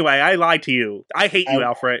you anyway. I lied to you. I hate you,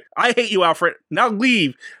 Alfred. I hate you, Alfred. Now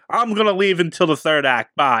leave. I'm going to leave until the 3rd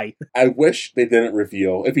act. Bye. I wish they didn't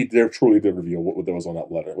reveal, if he truly did reveal what was on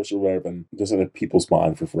that letter, which would have been just in people's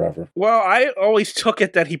mind for forever. Well, I always took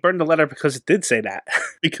it that he burned the letter because it did say that.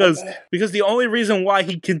 because the only reason why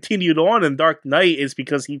he continued on in Dark Knight is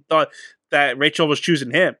because he thought that Rachel was choosing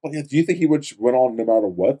him. Well, do you think he would went on no matter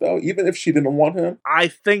what, though? Even if she didn't want him? I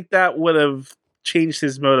think that would have changed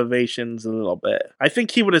his motivations a little bit. I think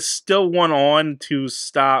he would have still went on to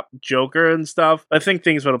stop Joker and stuff. I think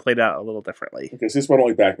things would have played out a little differently. Okay, so this one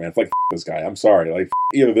only Batman. It's this guy. I'm sorry.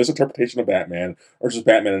 Either this interpretation of Batman or just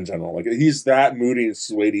Batman in general. He's that moody and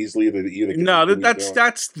swayed easily that either. No,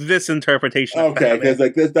 that's this interpretation. Okay,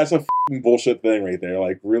 because that's a bullshit thing right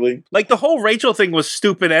there. Really? The whole Rachel thing was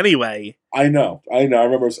stupid anyway. I know. I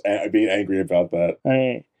remember being angry about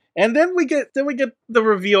that. And then we get the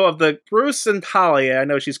reveal of the Bruce and Talia. I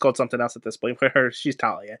know she's called something else at this point, but she's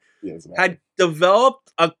Talia. Yeah, had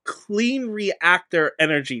developed a clean reactor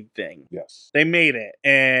energy thing. Yes. They made it.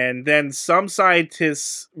 And then some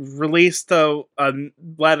scientists released a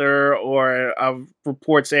letter or a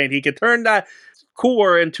report saying he could turn that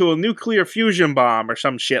core into a nuclear fusion bomb or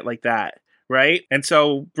some shit like that. Right? And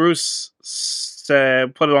so Bruce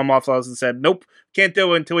put it on Mothballs and said, nope, can't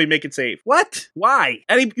do it until we make it safe. What? Why?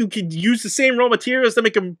 You could use the same raw materials to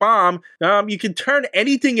make a bomb. You can turn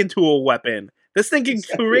anything into a weapon. This thing can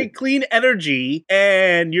create clean energy,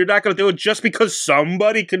 and you're not going to do it just because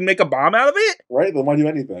somebody could make a bomb out of it? Right? Then why do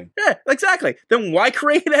anything? Yeah, exactly. Then why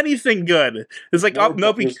create anything good? It's like,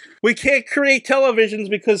 no, we can't create televisions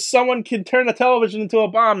because someone can turn a television into a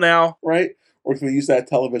bomb now. Right? Or can we use that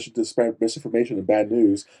television to spread misinformation and bad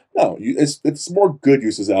news? No, it's more good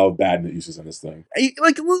uses out of bad uses in this thing.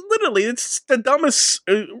 Like, literally, it's the dumbest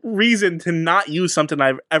reason to not use something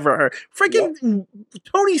I've ever heard. Freaking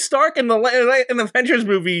Tony Stark in the Avengers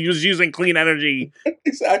movie was using clean energy.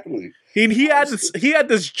 Exactly. He had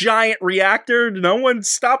this giant reactor. No one's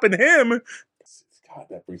stopping him.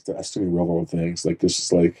 God, that's too many real world things. Like, this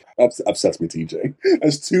is like upsets me, TJ.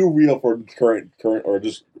 That's too real for current or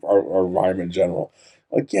just our environment in general.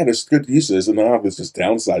 Like, yeah, there's good uses, and now there's just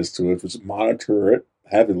downsides to it. Just monitor it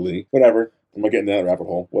heavily. Whatever. I'm not getting down that rabbit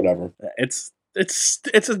hole. Whatever. It's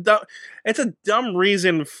a dumb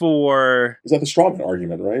reason for. Is that the strawman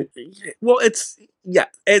argument, right? Well, it's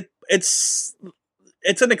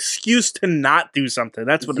an excuse to not do something.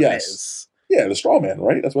 That's what it is. Yeah, the straw man,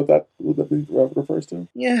 right? That's what that refers to.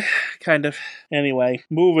 Yeah, kind of. Anyway,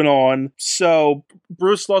 moving on. So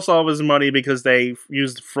Bruce lost all of his money because they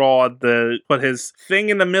used fraud to put his thing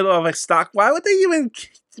in the middle of a stock. Why would they even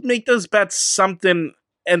make those bets something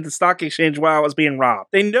in the stock exchange while it was being robbed?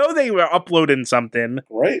 They know they were uploading something.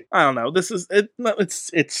 Right. I don't know. This is it. No,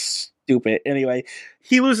 it's stupid. Anyway,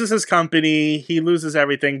 he loses his company. He loses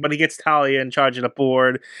everything, but he gets Talia in charge of the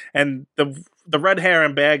board, and the red hair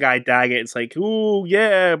and bad guy Daggett. It's like, ooh,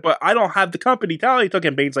 yeah, but I don't have the company. Talia took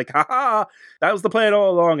him. Bane's like, haha, that was the plan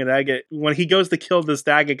all along. And Daggett, when he goes to kill this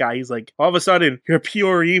Daggett guy, he's like, all of a sudden, you're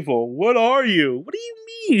pure evil. What are you? What do you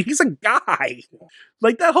mean? He's a guy.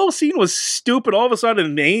 Like, that whole scene was stupid. All of a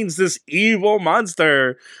sudden, Bane's this evil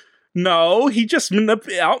monster. No, he just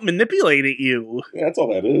out-manipulated you. Yeah, that's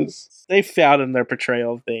all that is. They failed in their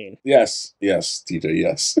portrayal of Bane. Yes, TJ,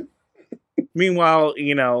 yes. Meanwhile,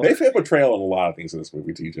 you know... They failed portrayal on a lot of things in this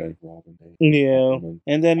movie, TJ. Robin, yeah.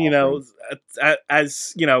 And then, you know,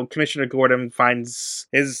 as, you know, Commissioner Gordon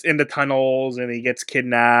is in the tunnels and he gets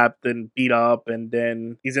kidnapped and beat up and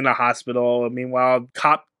then he's in a hospital. And meanwhile,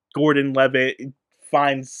 cop Gordon Levitt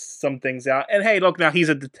finds some things out. And hey, look, now he's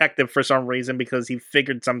a detective for some reason because he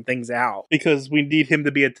figured some things out. Because we need him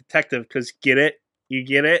to be a detective because, get it? You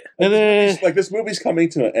get it? Like, this movie's coming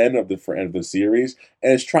to an end of the series,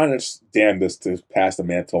 and it's trying to stand this to pass the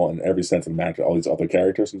mantle in every sense of the mantle to all these other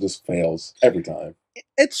characters, and just fails every time.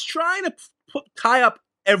 It's trying to tie up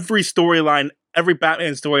every storyline, every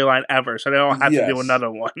Batman storyline ever, so they don't have to do another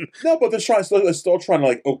one. No, but they're still trying to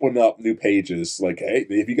like open up new pages. Like, hey,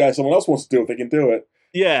 if someone else wants to do it, they can do it.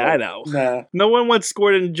 Yeah, like, I know. Nah. No one wants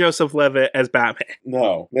Gordon Joseph Levitt as Batman.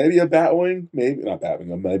 No. Maybe a Batwing. Maybe not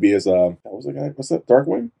Batwing. Maybe as what was the guy? What's that?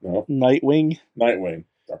 Darkwing? No. Nightwing.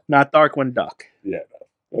 Not Darkwing Duck. Yeah,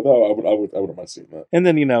 no. Although I wouldn't mind seeing that. And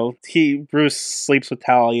then, you know, Bruce sleeps with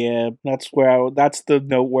Talia. That's the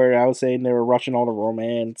note where I was saying they were rushing all the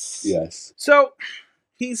romance. Yes. So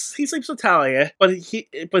he sleeps with Talia, but he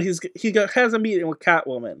has a meeting with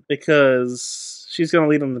Catwoman because she's going to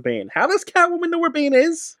lead him to Bane. How does Catwoman know where Bane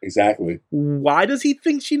is? Exactly. Why does he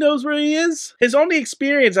think she knows where he is? His only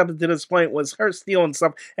experience up to this point was her stealing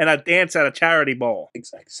stuff and a dance at a charity ball.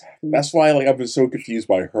 Exactly. That's why, like, I've been so confused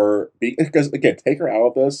by her because, again, take her out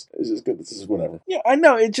of this. This is good. This is whatever. Yeah, I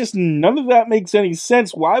know. It just, none of that makes any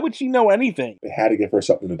sense. Why would she know anything? They had to give her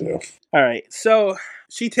something to do. All right, so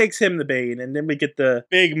she takes him to Bane, and then we get the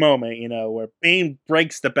big moment, you know, where Bane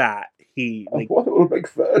breaks the bat. He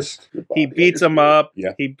beats him up.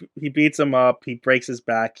 Yeah. He beats him up. He breaks his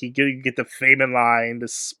back. You get the famous line, the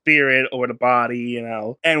spirit over the body, you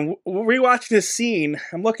know. And rewatching this scene,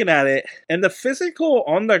 I'm looking at it, and the physical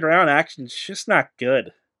on the ground action is just not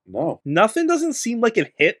good. No. Nothing doesn't seem like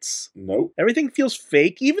it hits. Nope. Everything feels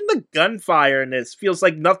fake. Even the gunfire in this feels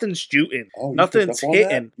like nothing's shooting. Nothing's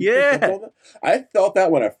hitting. Yeah. I felt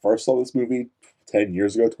that when I first saw this movie 10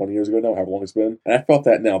 years ago, 20 years ago now, however long it's been. And I felt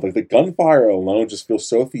that now. Like, the gunfire alone just feels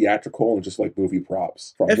so theatrical and just like movie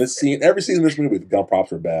props. From this scene, every scene in this movie, the gun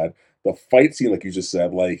props are bad. The fight scene, like you just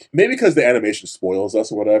said, like, maybe because the animation spoils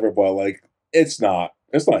us or whatever, but like, it's not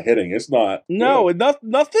It's not hitting. It's not. No,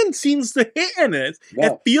 nothing seems to hit in it. No.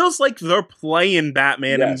 It feels like they're playing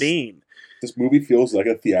Batman and Bane. This movie feels like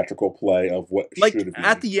a theatrical play of what should be.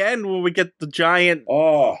 At the end when we get the giant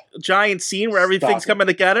scene where everything's coming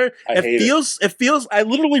together, it feels. I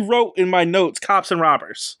literally wrote in my notes, "Cops and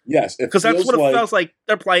robbers." Yes, because that's what it feels like.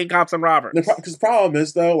 They're playing cops and robbers. Because the problem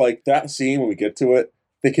is though, like that scene when we get to it,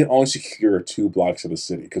 they can only secure 2 blocks of the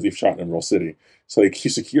city because they've shot in Emerald City. So they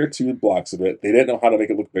secure 2 blocks of it. They didn't know how to make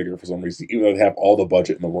it look bigger for some reason, even though they have all the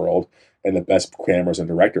budget in the world and the best cameras and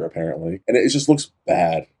director apparently, and it just looks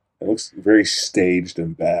bad. It looks very staged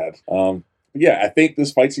and bad. Yeah, I think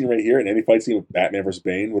this fight scene right here and any fight scene with Batman vs.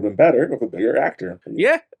 Bane would have been better with a bigger actor.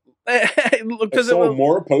 Yeah. Because so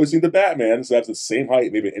more opposing to Batman, so that's the same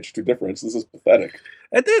height, maybe an inch or 2 difference. This is pathetic.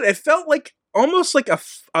 It did. It felt like almost like a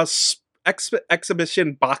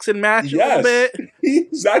exhibition boxing match a little bit.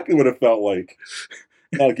 Exactly what it felt like.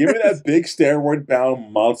 Now, give me that big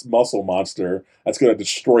steroid-bound muscle monster that's going to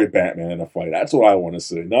destroy Batman in a fight. That's what I want to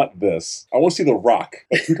see, not this. I want to see The Rock,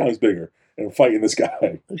 like 2 times bigger, and fighting this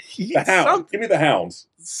guy. The Hound. Give me the Hounds.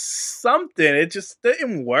 Something. It just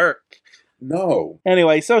didn't work. No.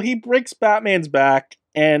 Anyway, so he breaks Batman's back,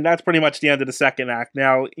 and that's pretty much the end of the second act.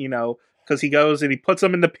 Now, because he goes and he puts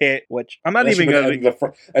him in the pit, which I'm not even going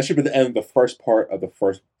to... That should be the end of the first part of the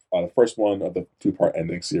first one of the 2-part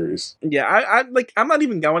ending series. Yeah, I'm not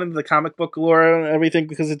even going into the comic book lore and everything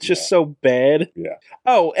because it's just so bad. Yeah.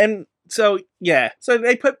 Oh, and so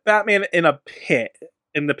they put Batman in a pit.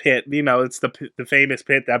 In the pit, it's the famous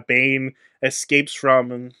pit that Bane escapes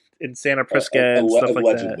from in Santa Prisca and stuff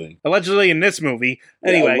like that. Allegedly in this movie.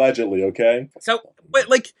 Anyway, allegedly, okay. So, but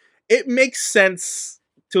it makes sense.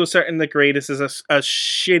 To a certain degree, this is a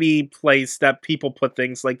shitty place that people put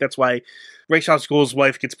things like. That's why Ra's al Ghul's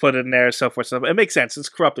wife gets put in there, so forth. It makes sense. It's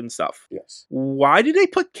corrupt and stuff. Yes. Why did they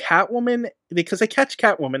put Catwoman? Because they catch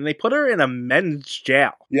Catwoman and they put her in a men's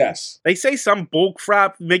jail. Yes. They say some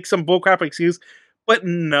bullcrap, make some bullcrap excuse, but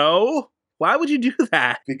no. Why would you do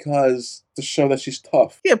that? Because to show that she's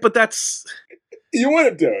tough. Yeah, but that's. You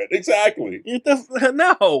wouldn't do it. Exactly. It does,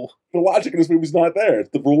 no. The logic in this movie's not there.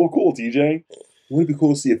 It's the rule of cool, TJ. Wouldn't it be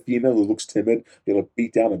cool to see a female who looks timid be able to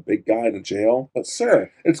beat down a big guy in a jail? But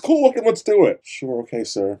sir, it's cool looking. Let's do it. Sure, okay,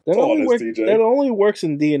 sir. That only works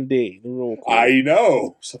in D&D. The rule. Cool. I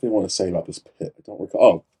know. Something I want to say about this pit. I don't recall.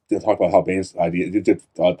 Oh, they talk about how Bane's idea. You did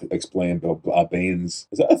explain Bane's.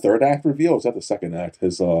 Is that a 3rd act reveal? Or is that the 2nd act?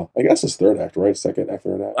 I guess his 3rd act, right? 2nd act,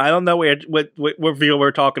 3rd act. I don't know what reveal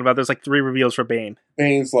we're talking about. There's 3 reveals for Bane.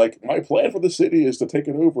 Bane's like, my plan for the city is to take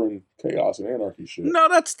it over in chaos and anarchy shit. No,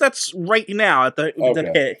 that's right now at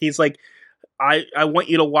the pit. He's like, I want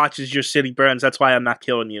you to watch as your city burns. That's why I'm not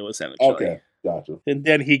killing you, essentially. Okay, gotcha. And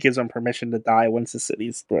then he gives him permission to die once the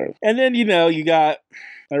city's burned. And then, you got...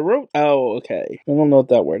 Oh, okay. I don't know what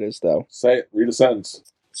that word is, though. Say it. Read a sentence.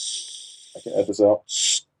 I can edit this out.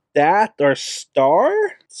 Stat or star?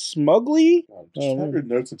 Smugly? Just have your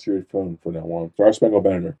notes into your phone from now on. Star Spangled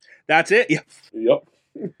Banner. That's it? Yep.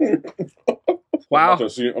 Wow.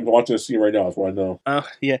 I'm watching a scene right now. That's what I know. Oh,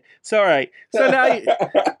 yeah. So, all right. So now,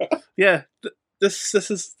 yeah. That's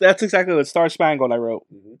exactly what Star Spangled I wrote.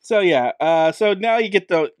 Mm-hmm. So yeah, so now you get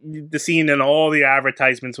the scene in all the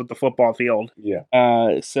advertisements with the football field.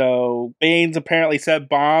 Yeah. So Bane's apparently set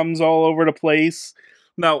bombs all over the place.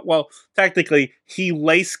 No, well, technically he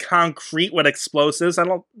laced concrete with explosives. I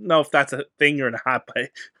don't know if that's a thing or not, but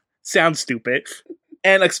it sounds stupid.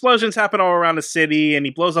 And explosions happen all around the city, and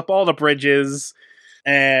he blows up all the bridges.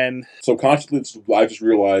 And so consciously, I just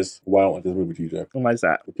realized why I don't like this movie, TJ. Why is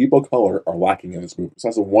that? The people of color are lacking in this movie.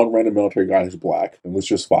 Besides the one random military guy who's black, and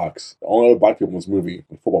Lucius Fox. The only other black people in this movie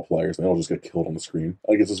are football players, and they all just get killed on the screen.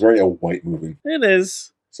 Like, it's just very a white movie. It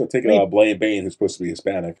is. So taking Blaine Bane, who's supposed to be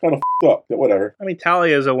Hispanic, kind of up. But whatever. I mean,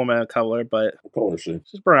 Talia is a woman of color, but what color is she?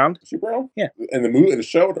 She's brown. Is she brown? Yeah. In the movie, in the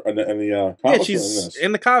show, in the comics, yeah, she's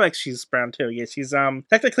in the comics. She's brown too. Yeah, she's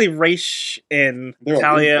technically Raish and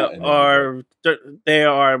Talia are they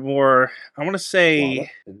are more. I want to say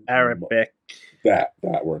Arabic. That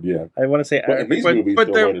word, yeah. I want to say Arabic, in these movies,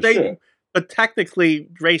 but but technically,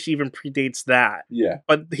 Raish even predates that. Yeah.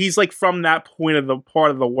 But he's from that part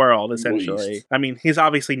of the world, essentially. I mean, he's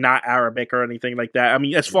obviously not Arabic or anything like that. I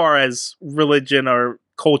mean, as far as religion or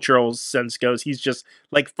cultural sense goes, he's just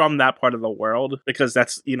from that part of the world because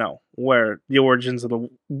that's, where the origins of the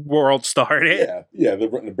world started. Yeah,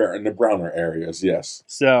 the browner areas, yes.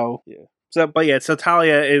 So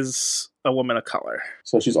Talia is a woman of color.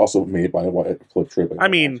 So she's also made by a white Flip Trip. I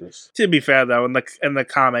mean, to be fair though, in the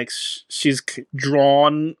comics, she's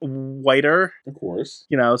drawn whiter. Of course,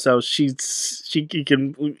 so you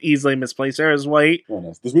can easily misplace her as white. Oh,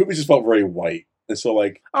 no. This movie just felt very white. And so,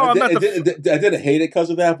 like, Oh, I'm not I didn't hate it because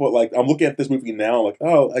of that, but, like, I'm looking at this movie now, like,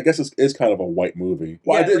 oh, I guess this is kind of a white movie.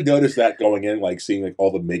 Well, Yeah, I didn't like- notice that going in, like, seeing, like,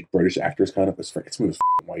 all the make British actors kind of, it's movie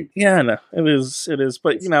white. Yeah, I know. It is,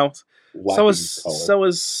 but, It's you know, lacking color. so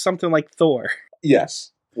is something like Thor.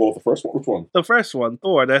 Yes. Well, the first one, which one? The first one,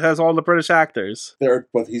 Thor, that has all the British actors.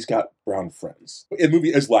 But he's got brown friends. The movie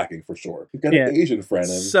is lacking, for sure. He's got Yeah. an Asian friend.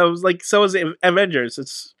 So is Avengers.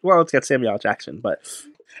 It's got Samuel L. Jackson, but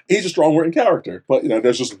he's a strong working character, but, you know,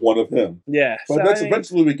 there's just one of him. yeah. But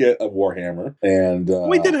eventually we get a Warhammer, and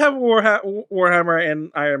we did have Warhammer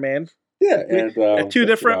and Iron Man. Yeah, and two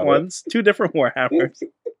different ones, two different Warhammers.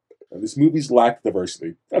 These movies lack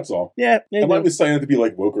diversity. That's all. Yeah, I'm not even saying it to be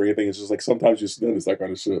like woke or anything. It's just like sometimes you just notice that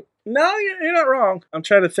kind of shit. No, you're not wrong. I'm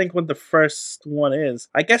trying to think what the first one is.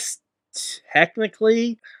 I guess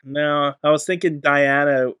technically, no. I was thinking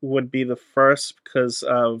Diana would be the first because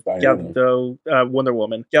of Gal Gadot, Wonder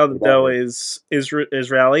Woman. Gal Gadot is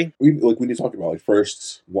Israeli. We need to talk about like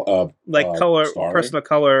first, person of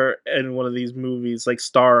color in one of these movies, like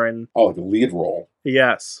starring. Oh, like the lead role.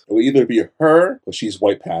 Yes. It will either be her, but she's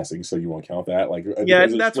white passing, so you won't count that. Like, yeah,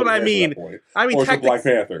 that's what I mean. I mean, or it's Black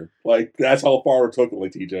Panther. Like, that's how far it took it,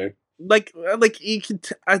 like TJ. Like you can,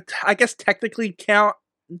 I guess technically count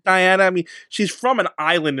Diana. I mean, she's from an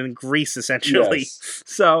island in Greece, essentially. Yes.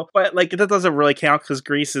 So, but like that doesn't really count because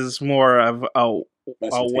Greece is more of a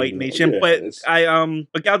white nation. Yeah,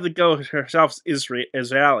 but Gal Gadot herself is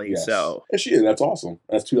Israeli. Yes. So and that's awesome.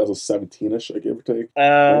 That's 2017ish, I give or take.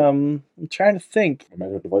 I'm trying to think. I might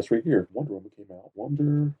have a device right here. Wonder Woman came out.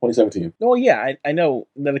 2017. Oh yeah, I know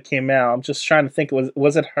that it came out. I'm just trying to think.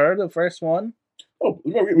 Was it her the first one? Oh,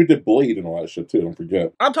 we did Blade and all that shit too. Don't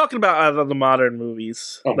forget. I'm talking about the modern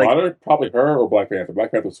movies. Oh, like, modern? Probably her or Black Panther.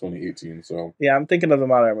 Black Panther was 2018. So yeah, I'm thinking of the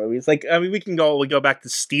modern movies. Like, I mean, we go back to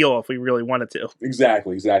Steel if we really wanted to.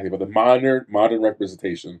 Exactly. But the modern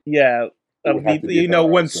representation. Yeah. When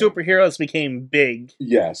superheroes became big.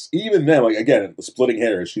 Yes. Even then, like, again, splitting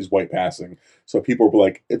hairs, she's white passing. So people were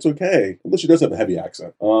like, it's okay. Unless she does have a heavy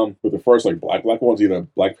accent. But the first, like, black ones, either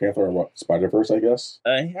Black Panther or Spider-Verse, I guess.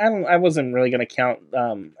 I wasn't really going to count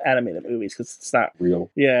animated movies because it's not real.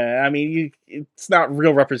 Yeah. I mean, it's not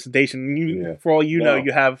real representation. For all you know,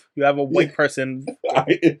 you have a white person.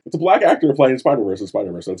 It's a black actor playing Spider-Verse and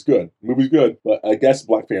Spider-Verse. That's good. The movie's good. But I guess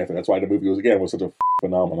Black Panther, that's why the movie was such a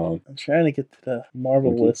phenomenon. I'm trying to get to the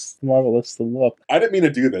Marvel list to look. I didn't mean to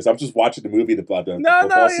do this. I'm just watching the movie, the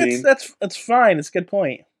football scene. That's fine. It's a good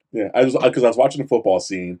point. Yeah, because I was watching the football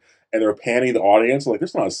scene and they're panning the audience. Like,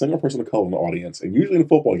 there's not a single person of color in the audience, and usually in a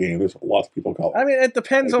football game, there's lots of people of color. I mean, it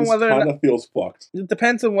depends on whether kind of feels fucked. It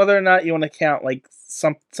depends on whether or not you want to count like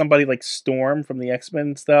somebody like Storm from the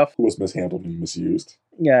X-Men stuff, who was mishandled and misused.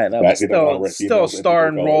 Yeah, no, but still star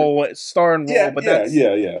and role. Yeah, but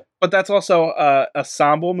yeah. But that's also a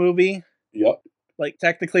ensemble movie. Yep. Like,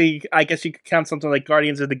 technically, I guess you could count something like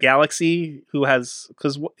Guardians of the Galaxy, who has,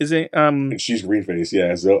 because is it and she's green face,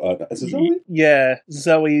 yeah. Is it Zoe? Yeah,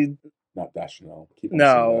 Zoe. Not Deschanel.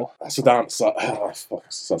 No. Something.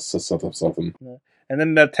 Yeah. And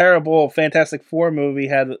then the terrible Fantastic Four movie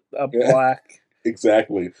had a black.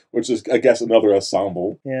 Exactly, which is, I guess, another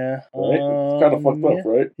ensemble. Yeah. Right? It's kind of fucked up,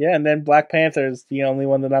 right? Yeah, and then Black Panther is the only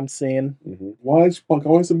one that I'm seeing. Mm-hmm. Why is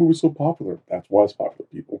the movie so popular? That's why it's popular,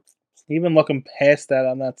 people. Even looking past that,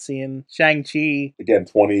 I'm not seeing Shang-Chi. Again,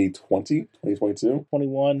 2020, 2022?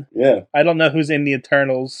 21. Yeah. I don't know who's in the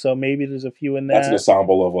Eternals, so maybe there's a few in that. That's an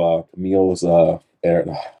ensemble of Camille's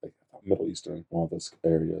Middle Eastern, one of those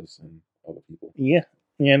areas, and other people. Yeah.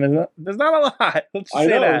 Yeah, there's not a lot. Let's just say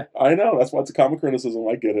that. I know. That's why it's a common criticism.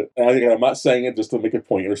 I get it. And I'm not saying it just to make a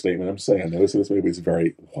point or statement. I'm saying this movie is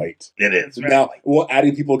very white. It is. Now, will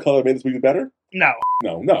adding people of color make this movie better? No.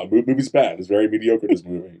 No. The movie's bad. It's very mediocre, this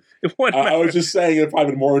movie. I was just saying it'd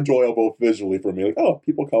probably been more enjoyable visually for me. Like, oh,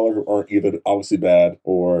 people of color who aren't either obviously bad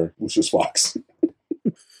or Lucius Fox.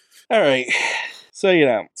 All right. So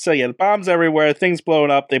the bombs everywhere, things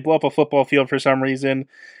blowing up. They blow up a football field for some reason.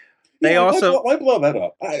 They also why blow that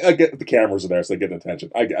up? I get the cameras are there, so they get attention.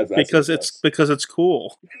 I guess because it's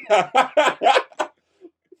cool.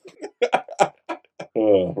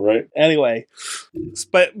 Right. Anyway,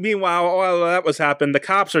 but meanwhile, while that was happening, the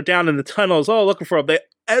cops are down in the tunnels. Oh, looking for them.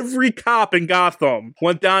 Every cop in Gotham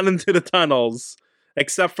went down into the tunnels.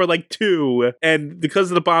 Except for like 2, and because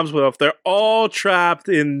of the bombs went off, they're all trapped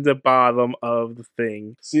in the bottom of the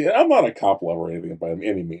thing. See, I'm not a cop lover or anything by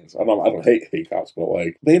any means. I don't hate cops, but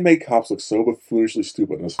like they make cops look so buffoonishly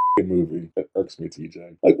stupid in this movie. It irks me,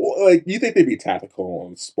 TJ. Like you think they'd be tactical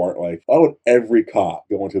and smart? Like, why would every cop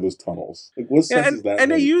go into those tunnels? Like, what sense is that? And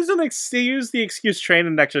they use the excuse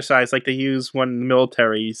training exercise like they use when the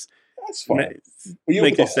militaries. That's fine. Well, you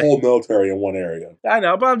put the whole military in one area. I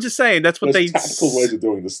know, but I'm just saying that's what There's tactical ways of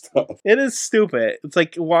doing this stuff. It is stupid. It's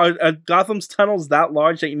like Gotham's tunnel's that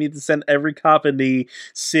large that you need to send every cop in the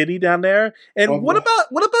city down there. And what about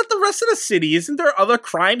the rest of the city? Isn't there other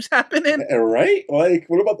crimes happening? Right? Like,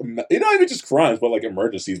 what about not even just crimes, but like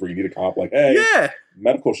emergencies where you need a cop? Like, hey,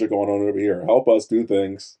 medical shit going on over here. Help us do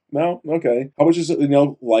things. No, okay. How about just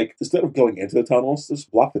like instead of going into the tunnels,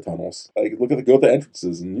 just block the tunnels. Like, go at the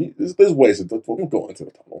entrances, and there's ways to don't go into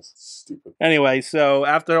the tunnels. It's stupid. Anyway, so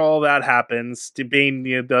after all that happens,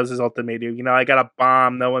 Bane does his ultimatum. I got a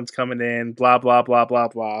bomb. No one's coming in. Blah blah blah blah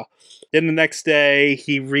blah. Then the next day,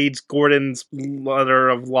 he reads Gordon's letter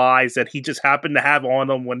of lies that he just happened to have on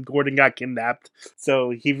him when Gordon got kidnapped. So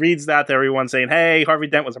he reads that to everyone, saying, "Hey, Harvey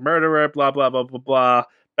Dent was a murderer." Blah blah blah blah blah.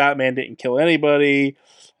 Batman didn't kill anybody.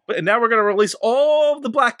 And now we're going to release all of the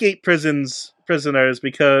Blackgate prisoners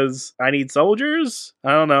because I need soldiers?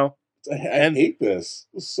 I don't know. I hate this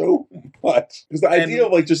so much. Because the idea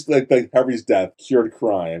of just Harvey's death cured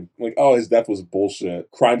crime. Like, oh, his death was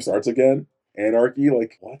bullshit. Crime starts again? Anarchy?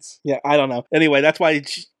 Like, what? Yeah, I don't know. Anyway, that's why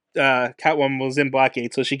Catwoman was in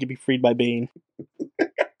Blackgate, so she could be freed by Bane.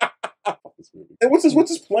 And what's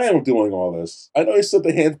his plan with doing all this? I know he said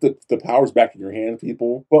the power's back in your hand,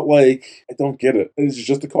 people, but I don't get it. Is it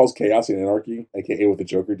just to cause chaos and anarchy, aka what the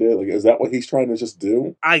Joker did? Like, is that what he's trying to just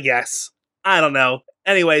do? I guess. I don't know.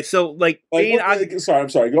 Anyway, so Bane. I'm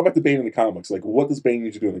sorry. Go back to Bane in the comics. Like, what does Bane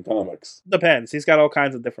need to do in the comics? Depends. He's got all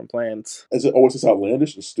kinds of different plans. Is it always this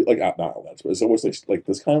outlandish? Not outlandish, but is it always like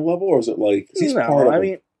this kind of level, or is it like he's part of? I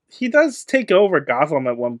mean, he does take over Gotham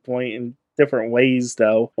at one point and different ways,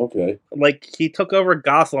 though. Okay. Like, he took over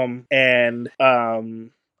Gotham, and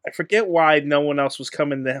I forget why no one else was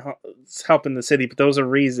coming to help in the city, but there was a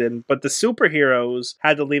reason. But the superheroes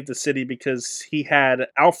had to leave the city because he had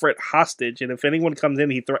Alfred hostage, and if anyone comes in,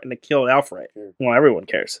 he threatened to kill Alfred. Well, everyone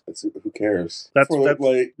cares. Who cares? That's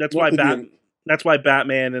why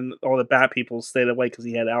Batman and all the Bat people stayed away, because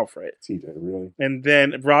he had Alfred. TJ, really? And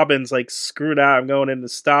then Robin's like, screwed out, I'm going in to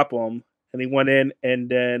stop him. And he went in and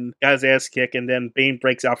then got his ass kicked, and then Bane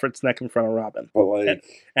breaks Alfred's neck in front of Robin. But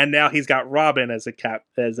and now he's got Robin as a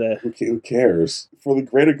who cares? For the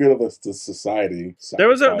greater good of the society. There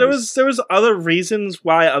was other reasons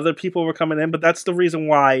why other people were coming in, but that's the reason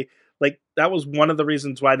why. That was one of the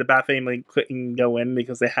reasons why the Bat family couldn't go in,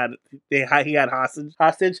 because he had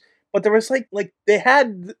hostage. But there was they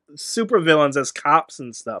had supervillains as cops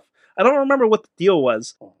and stuff. I don't remember what the deal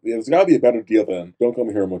was. Yeah, there's got to be a better deal than don't come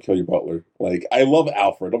here and we'll kill your butler. I love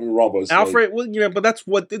Alfred. Don't be wrong, but Alfred. But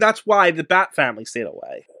that's why the Bat family stayed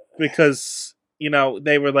away, because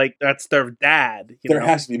they were that's their dad. There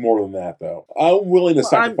has to be more than that, though. I'm willing to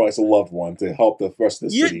sacrifice a loved one to help the rest of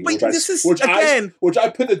the city. Which I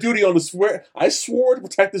put the duty on to swear. I swore to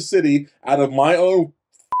protect the city out of my own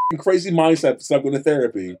crazy mindset. So I'm going to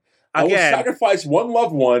therapy. I will sacrifice one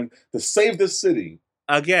loved one to save this city.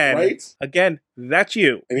 Again, that's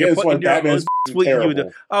you. And that's why Batman's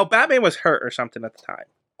terrible. Batman was hurt or something at the time.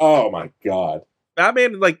 Oh my god.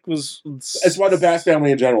 Batman was. That's why the Bat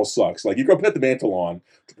family in general sucks. You go put the mantle on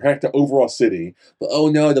to protect the overall city, but oh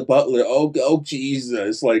no, the butler. Oh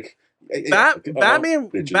Jesus!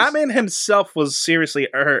 Batman himself was seriously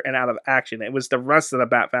hurt and out of action. It was the rest of the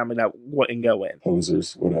Bat family that wouldn't go in.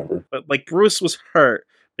 Posers, whatever. But Bruce was hurt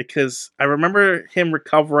because I remember him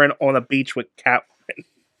recovering on a beach with Catwoman.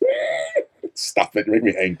 Stop it. You're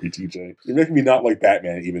making me angry, TJ. You're making me not like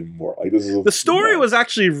Batman even more. The story was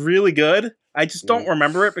actually really good. I just don't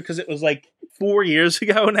remember it because it was 4 years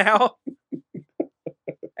ago now.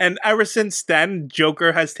 And ever since then,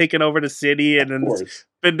 Joker has taken over the city, and then there's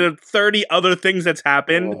been the 30 other things that's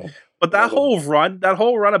happened. But that whole run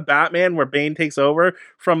of Batman where Bane takes over,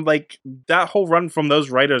 from that whole run from those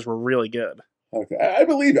writers were really good. Okay, I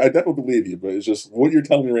believe you. I definitely believe you, but it's just what you're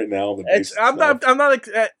telling me right now. I'm not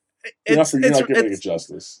giving it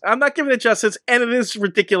justice. I'm not giving it justice, and it is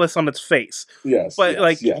ridiculous on its face. Yes,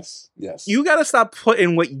 but yes. You got to stop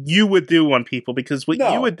putting what you would do on people, because what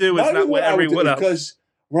you would do is not what everyone else. Because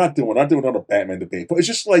we're not doing another Batman debate, but it's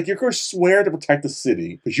just you're going to swear to protect the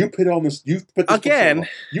city because you put on this. You put this again.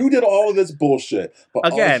 You did all of this bullshit, but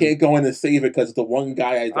I can't go in and save it because it's the one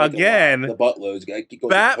guy. The butlers.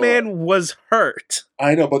 Batman was hurt.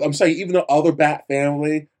 I know, but I'm saying even the other Bat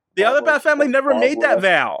family. The other Bat family never made that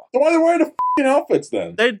vow. So why are they wearing the f***ing outfits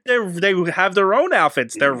then? They have their own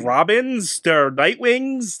outfits. They're Robins. They're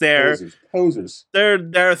Nightwings. They're posers.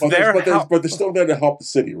 But they're still there to help the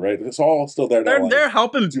city, right? It's all still there. They're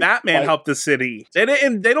helping Batman help the city. They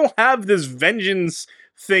don't have this vengeance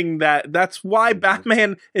thing that's why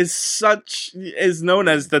Batman is known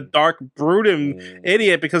as the dark, brooding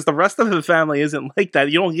idiot, because the rest of the family isn't like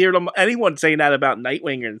that. You don't hear anyone saying that about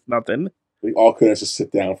Nightwing or nothing. We all could just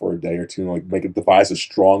sit down for a day or two and like devise a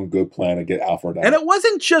strong, good plan to get Alfred out. And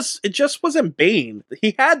it just wasn't Bane.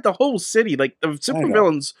 He had the whole city. Like, the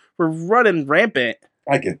supervillains were running rampant.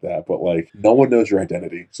 I get that, but like, no one knows your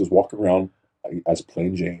identity. So just walk around as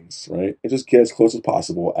plain Janes, right? And just get as close as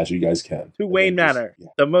possible as you guys can. To Wayne Manor,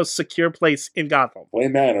 the most secure place in Gotham.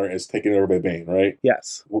 Wayne Manor is taken over by Bane, right?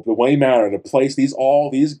 Yes. Well, the Wayne Manor, the place these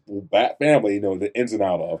Bat family, the ins and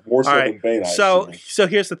out of, more so than Bane. So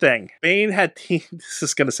here's the thing: Bane had teamed. This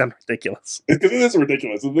is going to sound ridiculous. Because it is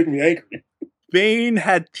ridiculous. It's making me angry. Bane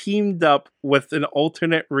had teamed up with an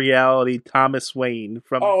alternate reality Thomas Wayne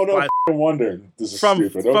from. Oh no! I wonder. This is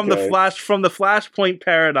stupid. Okay. From the Flashpoint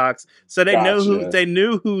paradox, so they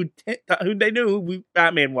knew who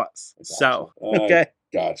Batman was. Gotcha. So okay,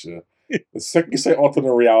 gotcha. The second you say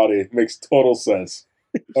alternate reality, makes total sense.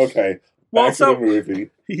 Okay, back to the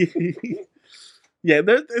movie. Yeah,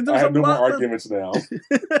 there's I have no more arguments now.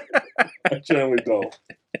 I generally don't.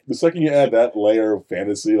 The second you add that layer of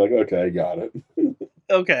fantasy, like, okay, I got it.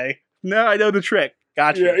 Okay. Now I know the trick.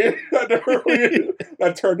 Gotcha. Yeah,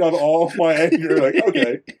 that turned out all of my anger. Like,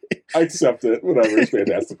 okay, I accept it. Whatever, it's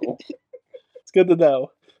fantastical. It's good to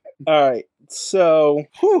know. All right, so,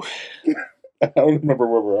 whew. I don't remember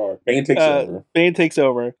where we are. Bane takes over. Bane takes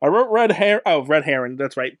over. I wrote Red Heron,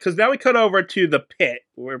 that's right. Because now we cut over to the pit,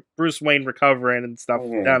 where Bruce Wayne recovering and stuff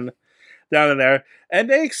down in there. And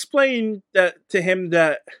they explain that to him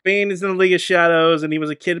that Bane is in the League of Shadows and he was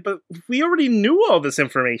a kid, but we already knew all this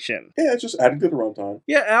information. Yeah, it's just added to the runtime.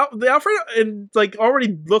 Yeah, Alfred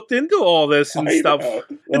already looked into all this and stuff.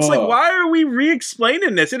 It's like, why are we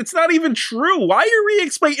re-explaining this? And it's not even true. Why are you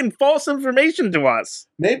re-explaining false information to us?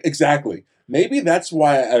 Exactly. Maybe that's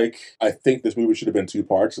why I think this movie should have been 2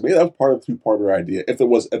 parts. Maybe that was part of the 2-parter idea, if there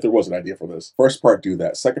was an idea for this. First part, do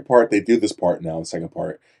that. Second part, they do this part now, the second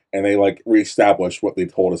part. And they reestablish what they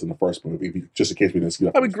told us in the first movie, just in case we didn't see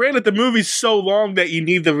that. I mean, granted, the movie's so long that you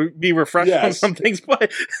need to be refreshed on some things,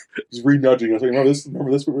 but just re-nudging us. Like, remember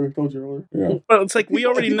this movie we told you earlier? Yeah. But it's like we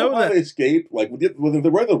already know that they escape. Like when they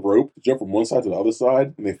wear the rope to jump from one side to the other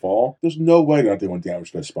side and they fall, there's no way that they won't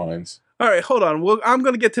damage their spines. All right, hold on. Well, I'm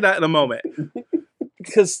going to get to that in a moment.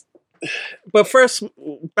 But first,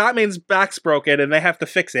 Batman's back's broken and they have to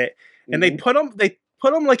fix it, and they put him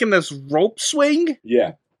like in this rope swing.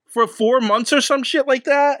 Yeah. For 4 months or some shit like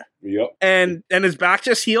that. Yep. And his back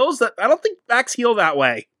just heals. I don't think backs heal that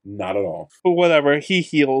way. Not at all. But whatever, he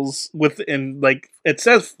heals within it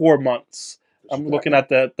says 4 months. I'm looking at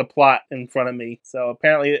the plot in front of me. So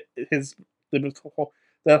apparently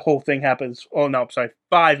that whole thing happens. Oh no, I'm sorry,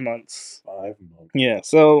 5 months. 5 months. Yeah.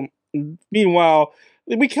 So meanwhile,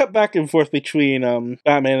 we kept back and forth between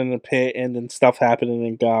Batman and the pit and then stuff happening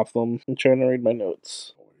in Gotham. I'm trying to read my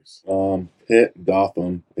notes. Pitt,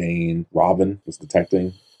 Gotham, Bane, Robin was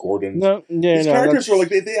detecting, Gordon. These characters are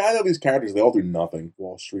they add all these characters. They all do nothing.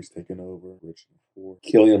 Wall Street's taking over. Richard Ford,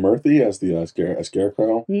 Cillian Murphy as the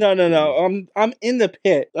Scarecrow. No. I'm in the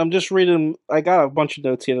pit. I'm just reading. I got a bunch of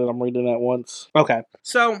notes here that I'm reading at once. Okay,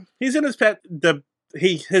 so he's in his pit.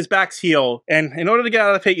 His back's healed, and in order to get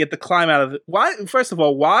out of the pit, you have to climb out of it. Why? First of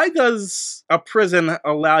all, why does a prison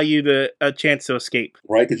allow you a chance to escape?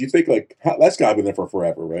 Right, because you think that's got to be there for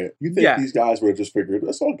forever, right? You think these guys would have just figured,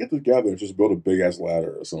 let's all get together and just build a big ass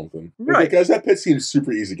ladder or something, right? Because that pit seems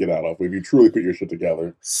super easy to get out of if you truly put your shit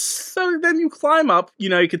together. So then you climb up. You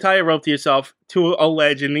can tie a rope to yourself to a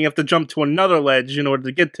ledge, and you have to jump to another ledge in order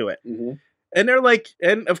to get to it. Mm-hmm. And they're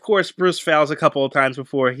and of course, Bruce fails a couple of times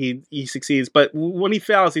before he succeeds. But when he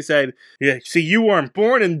fails, he said, "Yeah, see, you weren't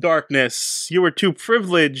born in darkness. You were too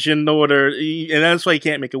privileged in order, and that's why you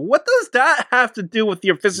can't make it." What does that have to do with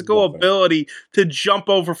your physical ability to jump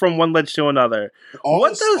over from one ledge to another?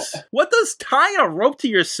 What does tying a rope to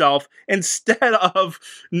yourself instead of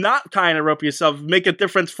not tying a rope to yourself make a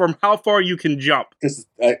difference from how far you can jump? Because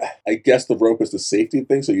I guess the rope is the safety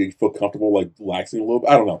thing, so you feel comfortable relaxing a little bit.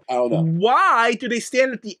 I don't know. Why do they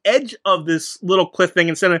stand at the edge of this little cliff thing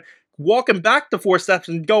instead of walking back the 4 steps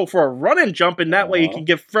and go for a run and jump, and that way you can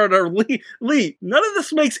get further leap? None of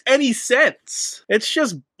this makes any sense. It's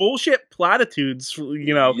just bullshit platitudes.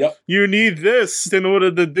 You need this in order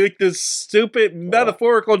to make this stupid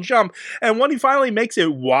metaphorical jump. And when he finally makes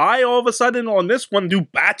it, why all of a sudden on this one do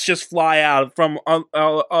bats just fly out from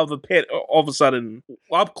of the pit all of a sudden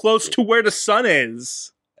up close to where the sun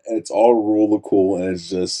is? It's all rule of cool, and it's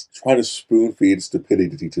just trying to spoon feed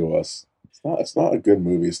stupidity to us. It's not a good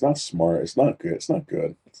movie. It's not smart. It's not good. It's not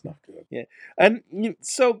good. It's not good. Yeah, and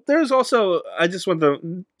so there's also I just want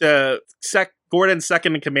the Gordon's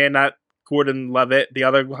second in command, not Gordon Levitt, the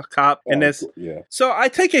other cop in this. Yeah. So I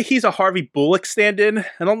take it he's a Harvey Bullock stand-in.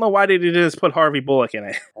 I don't know why they did just put Harvey Bullock in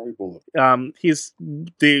it. Harvey Bullock. He's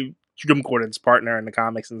the Jim Gordon's partner in the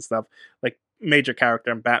comics and stuff, like major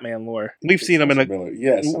character in Batman lore. We've seen him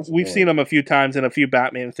we've seen him a few times in a few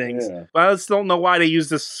Batman things. Yeah. But I just don't know why they use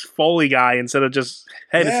this Foley guy instead of just,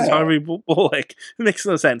 hey, this is Harvey Bullock. It makes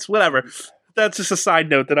no sense. Whatever. That's just a side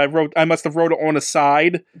note that I wrote. I must have wrote it on a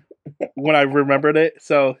side when I remembered it.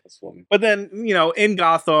 So, but then, in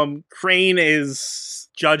Gotham, Crane is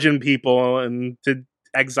judging people and to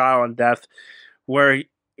exile and death, where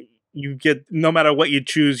you get, no matter what you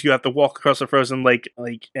choose, you have to walk across a frozen lake.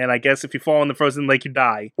 And I guess if you fall in the frozen lake, you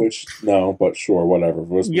die. Which, no, but sure, whatever.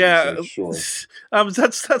 Yeah, sure.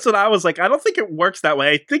 That's what I was like. I don't think it works that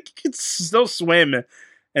way. I think you can still swim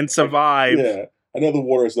and survive. Yeah. I know the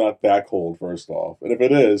water is not that cold, first off. And if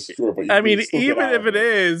it is, sure, but even if it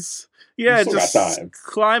is, yeah, just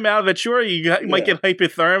climb out of it. Sure, you might get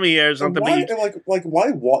hypothermia or something.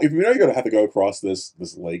 Why walk? If you know you're going to have to go across this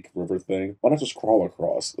lake river thing, why not just crawl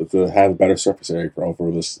across to have a better surface area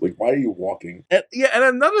for this? Like, why are you walking? And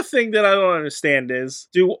another thing that I don't understand is,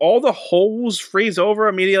 do all the holes freeze over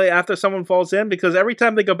immediately after someone falls in? Because every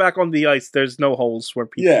time they go back on the ice, there's no holes where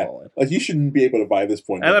people fall in. Like, you shouldn't be able to, by this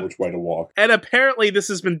point, know which way to walk. And apparently this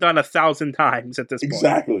has been done 1,000 times at this point.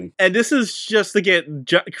 Exactly. And this is just to get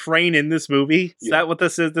Crane in this movie. Is that what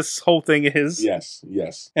this is? This whole thing is?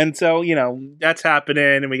 Yes. And so, that's happening,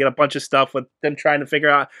 and we get a bunch of stuff with them trying to figure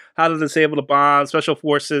out how to disable the bomb. Special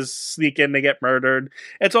forces sneak in, they get murdered.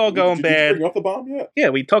 It's all going bad. Did you bring up the bomb yet? Yeah,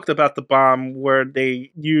 we talked about the bomb where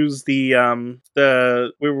they use we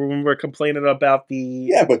were complaining about the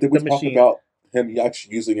Yeah, but did we talk about him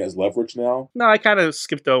actually using it as leverage now? No, I kind of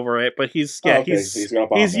skipped over it, but he's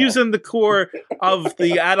using the core of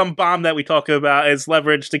the atom bomb that we talk about as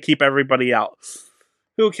leverage to keep everybody out.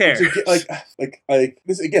 Who cares? Like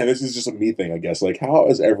this again. This is just a me thing, I guess. Like, how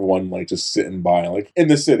is everyone just sitting by, in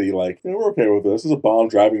the city, we're okay with this? There's a bomb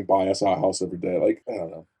driving by us our house every day. Like, I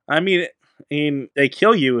don't know. I mean, they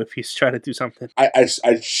kill you if he's trying to do something. I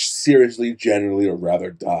seriously, generally would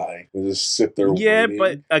rather die than just sit there. Yeah, waiting.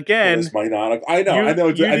 But again, I know. I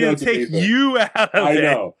know. Take you out of it. I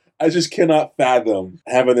know. I just cannot fathom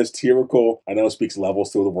having this tyrannical. I know it speaks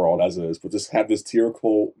levels to the world as it is, but just have this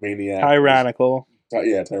tyrannical maniac. Tyrannical.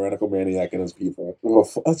 Tyrannical maniac and his people.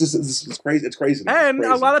 It's crazy. It's crazy. And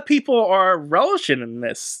a lot of people are relishing in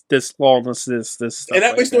this lawlessness, this stuff. And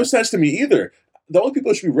that makes no sense to me either. The only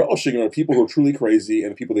people that should be relishing are people who are truly crazy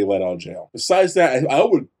and the people they let out of jail. Besides that,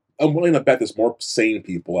 I'm willing to bet there's more sane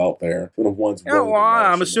people out there than the ones.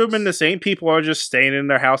 I'm assuming the sane people are just staying in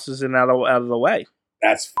their houses and out of the way.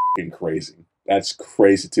 That's fucking crazy. That's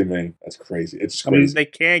crazy to me. That's crazy. It's just crazy. I mean, they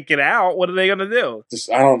can't get out. What are they going to do?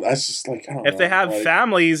 I don't know. If they have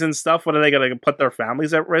families and stuff, what are they going to put their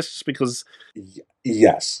families at risk? Because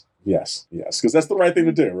yes. Because that's the right thing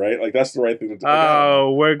to do, right? Like, that's the right thing to do.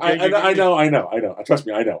 Oh, I know. Trust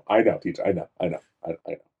me, I know, teacher. I know. I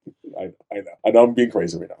know I'm being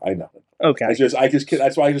crazy right now. I know. Okay. I just can't,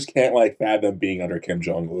 that's why I just can't fathom being under Kim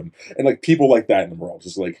Jong-un and people like that in the world.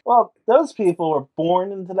 Just well, those people were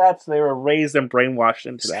born into that, so they were raised and brainwashed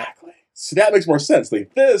into exactly. So that makes more sense.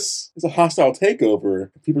 This is a hostile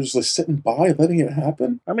takeover. People are just sitting by, letting it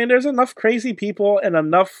happen. I mean, there's enough crazy people and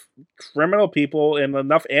enough criminal people and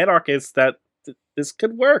enough anarchists that this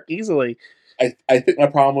could work easily. I think my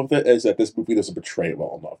problem with it is that this movie doesn't portray it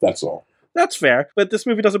well enough. That's all. That's fair, but this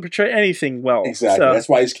movie doesn't portray anything well. Exactly. So. That's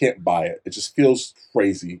why I just can't buy it. It just feels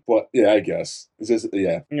crazy. But yeah, I guess. It's just,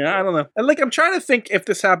 yeah. Yeah, I don't know. And I'm trying to think if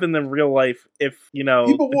this happened in real life, if,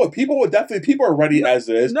 People would definitely, people are ready as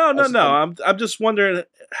is. No. I'm just wondering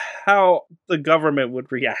how the government would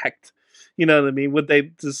react. You know what I mean? Would they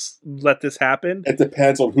just let this happen? It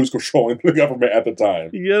depends on who's controlling the government at the time.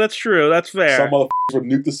 Yeah, that's true. That's fair. Some motherfuckers would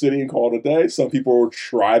nuke the city and call it a day. Some people would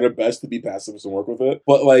try their best to be pacifists and work with it.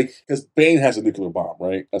 But because Bane has a nuclear bomb,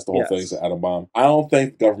 right? That's the whole thing. It's an atom bomb. I don't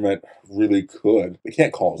think the government really could. They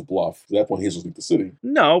can't call his bluff. At that point, he's just nuke the city.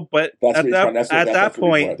 No, but at that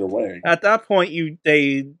point,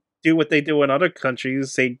 they do what they do in other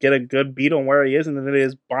countries. They get a good beat on where he is, and then they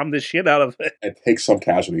just bomb the shit out of it and take some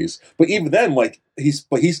casualties. But even then, he's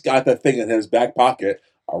got that thing in his back pocket.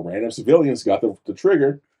 A random civilians got the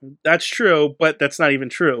trigger. That's true, but that's not even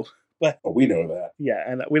true. But we know that. Yeah,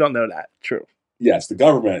 and we don't know that. True. Yes, the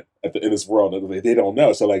government in this world, they don't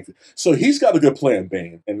know. So he's got a good plan,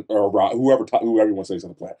 Bane, or whoever you want to say is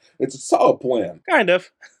on the plan. It's a solid plan. Kind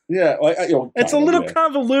of. Yeah, like It's a little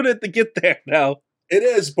convoluted to get there, though. It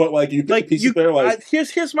is, but like you put the pieces there, like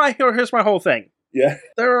here's my whole thing. Yeah,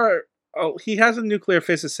 there are. Oh, he has a nuclear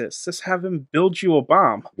physicist. Just have him build you a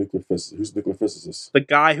bomb. Who's the nuclear physicist? The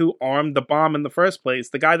guy who armed the bomb in the first place.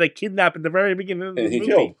 The guy they kidnapped at the very beginning of the movie.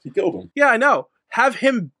 He killed him. Yeah, I know. Have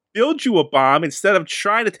him build you a bomb instead of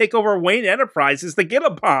trying to take over Wayne Enterprises to get a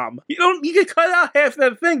bomb. You can cut out half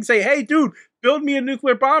that thing. Say, hey, dude, build me a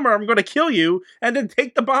nuclear bomb or I'm going to kill you, and then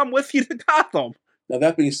take the bomb with you to Gotham. Now,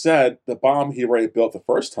 that being said, the bomb he already built the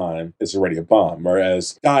first time is already a bomb.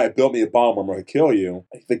 Whereas, guy, built me a bomb, I'm going to kill you.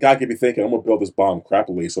 The guy could be thinking, I'm going to build this bomb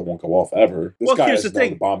crappily so it won't go off ever. Here's the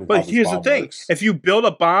thing. Works. If you build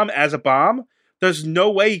a bomb as a bomb, there's no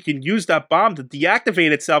way you can use that bomb to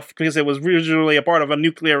deactivate itself because it was originally a part of a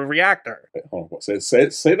nuclear reactor. Wait, hold on. Say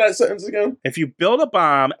that sentence again. If you build a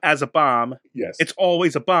bomb as a bomb, yes, it's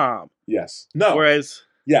always a bomb. Yes. No.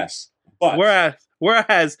 Yes. But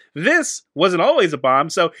Whereas this wasn't always a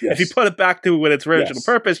bomb, so if you put it back to its original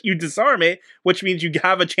purpose, you disarm it, which means you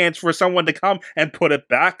have a chance for someone to come and put it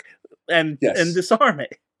back and disarm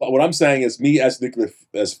it. But what I'm saying is, me as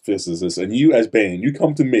physicist and you as Bane, you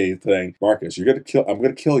come to me saying, Marcus, I'm gonna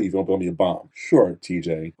kill you if you don't build me a bomb. Sure,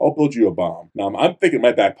 TJ, I'll build you a bomb. Now I'm thinking in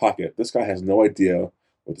my back pocket, this guy has no idea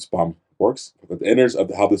what this bomb works, the innards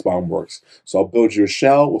of how this bomb works. So I'll build you a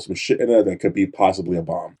shell with some shit in there that could be possibly a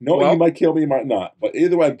bomb. Knowing you might kill me, you might not. But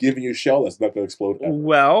either way, I'm giving you a shell that's not going to explode ever.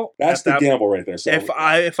 Well, that's the gamble right there. So if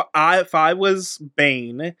I was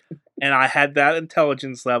Bane and I had that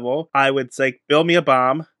intelligence level, I would say, build me a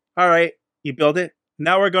bomb. All right, you build it.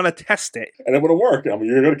 Now we're going to test it. And it's going to work. I mean,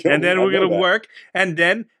 you're going to kill me. And then we're going to work. And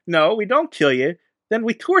then, no, we don't kill you. Then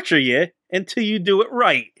we torture you until you do it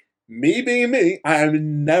right. Me being me, I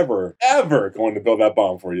am never, ever going to build that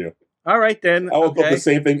bomb for you. All right, then. I will build the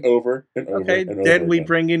same thing over and over and over. Then we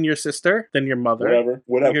bring in your sister, then your mother.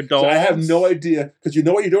 Whatever. Your dolls. So I have no idea, because you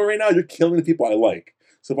know what you're doing right now? You're killing the people I like.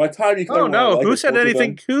 So by the time you kill who said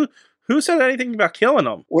anything? Who said anything about killing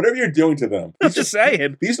them? Whatever you're doing to them. I'm just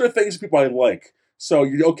saying. These are the things people I like. So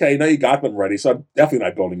you're okay. Now you got them ready. So I'm definitely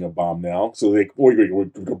not building a bomb now. So we're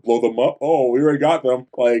gonna blow them up. Oh, we already got them.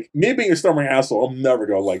 Like me being a stubborn asshole, I'm never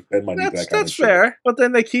gonna bend my knee that kind of shit. That's fair. But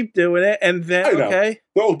then they keep doing it, and then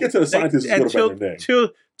they'll get to the scientists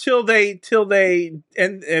till they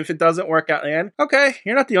and if it doesn't work out in the end, okay,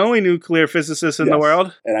 you're not the only nuclear physicist in the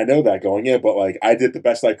world. And I know that going in, but like I did the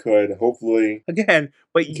best I could. Hopefully, again,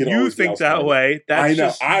 but you think that way.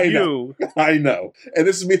 That's I know. I know. And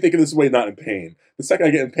this is me thinking this way, not in pain. The second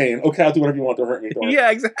I get in pain, okay, I'll do whatever you want to hurt me.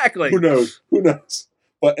 Yeah, exactly. Who knows?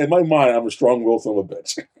 But in my mind, I'm a strong-willed son of a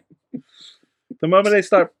bitch. The moment they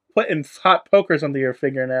start putting hot pokers under your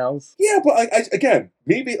fingernails. Yeah, but again,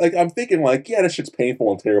 maybe I'm thinking this shit's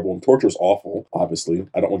painful and terrible and torture's awful. Obviously,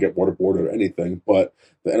 I don't want to get waterboarded or anything, but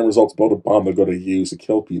the end result's build a bomb they're going to use to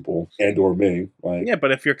kill people and/or me. Yeah,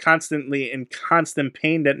 but if you're constantly in constant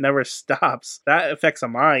pain that never stops, that affects a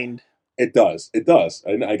mind. It does.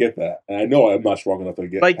 I get that, and I know I'm not strong enough to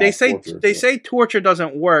get torture. They say torture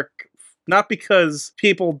doesn't work, not because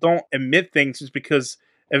people don't admit things, it's because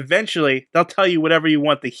eventually they'll tell you whatever you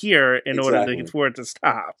want to hear in order for it to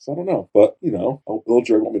stop. So I don't know, but I'll build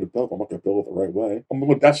you. I want me to build. I'm not going to build it the right way. I'm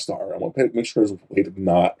going to Death Star. I want to make sure there's a way to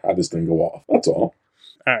not have this thing go off. That's all.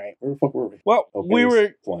 All right. Where the fuck were we? Well,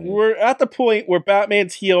 we're at the point where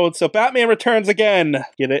Batman's healed, so Batman returns again.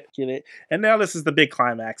 Get it? And now this is the big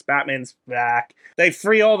climax. Batman's back. They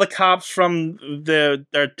free all the cops from their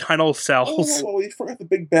tunnel cells. Oh, you forgot the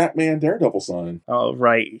big Batman Daredevil sign. Oh,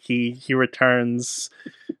 right. He returns.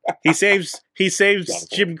 He saves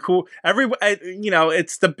Jim Gordon.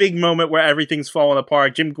 It's the big moment where everything's falling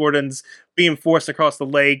apart. Jim Gordon's being forced across the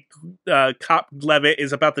lake. Cop Levitt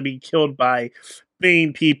is about to be killed by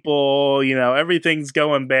Bane people, everything's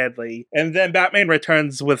going badly. And then Batman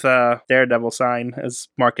returns with a Daredevil sign, as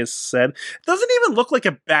Marcus said. It doesn't even look like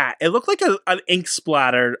a bat. It looked like an ink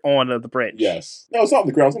splatter on the bridge. Yes. No, it's not on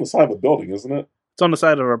the ground. It's on the side of a building, isn't it? It's on the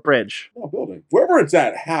side of a bridge. No, building. Wherever it's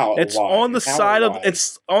at, how? It's on the side of...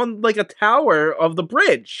 It's on, a tower of the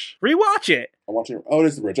bridge. Rewatch it. I'm watching... Oh, it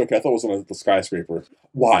is the bridge. Okay, I thought it was on the skyscraper.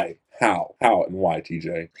 Why? How? And why,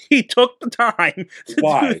 TJ? He took the time to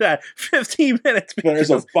do that. 15 minutes. There's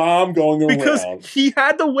a bomb going around. Because he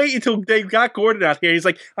had to wait until they got Gordon out here. He's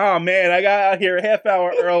like, oh man, I got out here a half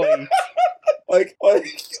hour early.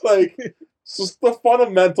 Just the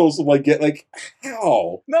fundamentals of how?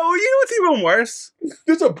 No, you know what's even worse?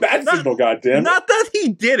 There's a bat signal, goddammit. Not that he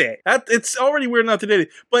did it. It's already weird enough to do it.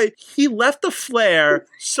 But he left the flare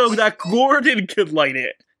so that Gordon could light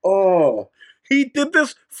it. Oh. He did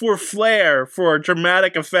this for flair, for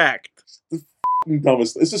dramatic effect. The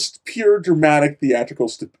dumbest. It's just pure dramatic theatrical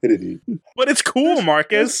stupidity. But it's cool,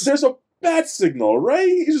 Marcus. There's a bat signal, right?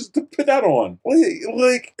 You just put that on.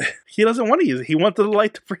 Like he doesn't want to use it. He wants to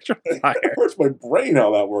light the bridge on fire. It hurts my brain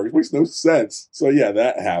how that works. It makes no sense. So yeah,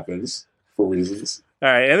 that happens for reasons. All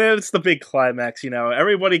right, and then it's the big climax.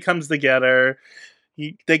 Everybody comes together.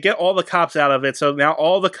 They get all the cops out of it. So now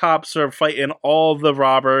all the cops are fighting all the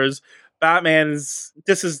robbers.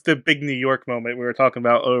 This is the big New York moment we were talking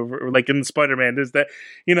about over, like in Spider-Man. There's that,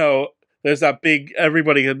 there's that big,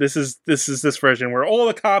 everybody, this is this version where all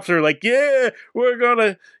the cops are like, yeah, we're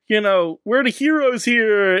gonna, we're the heroes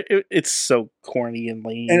here. It's so corny and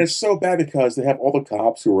lame. And it's so bad because they have all the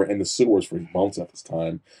cops who were in the sewers for months at this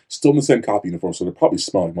time, still in the same cop uniform, so they're probably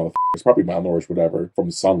smelling motherfuckers, probably malnourished, whatever, from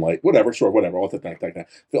the sunlight, whatever, all that.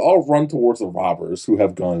 They all run towards the robbers who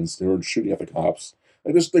have guns, who are shooting at the cops.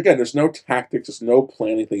 Like there's no tactics, there's no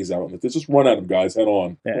planning things out. They just run at them, guys, head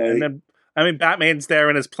on. Yeah, and then, Batman's there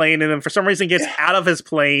in his plane, and then for some reason gets out of his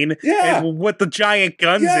plane with the giant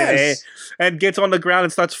guns in it, and gets on the ground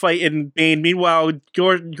and starts fighting Bane. Meanwhile,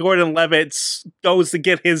 Gordon-Levitt goes to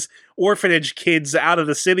get his orphanage kids out of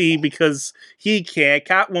the city because he can't.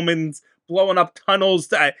 Catwoman's blowing up tunnels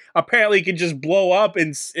that apparently can just blow up,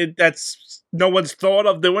 and that's no one's thought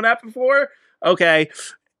of doing that before. Okay.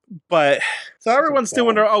 But so everyone's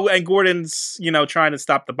doing their and Gordon's trying to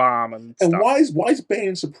stop the bomb and why is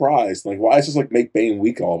Bane surprised? Like why is this like make Bane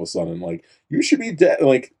weak all of a sudden? Like you should be dead.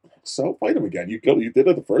 Like so fight him again. You did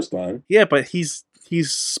it the first time. Yeah, but he's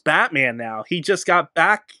Batman now. He just got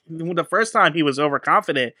back. The first time he was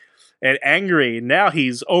overconfident and angry. Now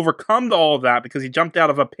he's overcome all of that because he jumped out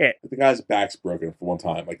of a pit. The guy's back's broken for one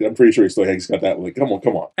time. Like I'm pretty sure he's got that. Like come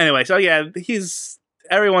on. Anyway, so yeah,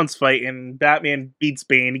 everyone's fighting. Batman beats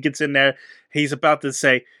Bane. He gets in there. He's about to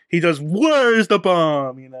say, he does, "Where's the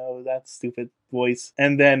bomb?" That stupid voice.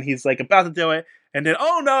 And then he's like about to do it. And then,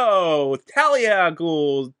 oh no, Talia al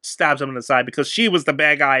Ghul stabs him in the side because she was the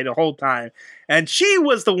bad guy the whole time. And she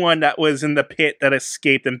was the one that was in the pit that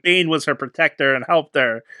escaped. And Bane was her protector and helped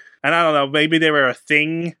her. And I don't know, maybe they were a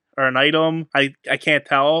thing or an item. I can't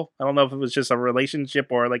tell. I don't know if it was just a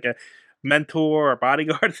relationship or like a mentor or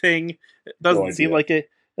bodyguard thing. It doesn't seem like it.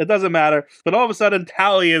 It doesn't matter. But all of a sudden,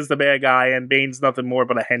 Talia is the bad guy, and Bane's nothing more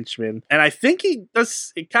but a henchman. And I think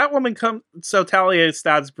Catwoman comes, so Talia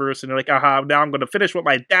stabs Bruce, and they're like, aha, now I'm going to finish what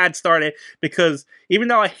my dad started, because even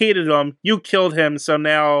though I hated him, you killed him, so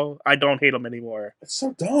now I don't hate him anymore. It's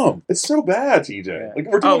so dumb. It's so bad, TJ. Yeah. Like,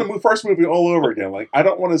 we're doing the first movie all over again. Like, I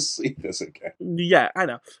don't want to see this again. Yeah, I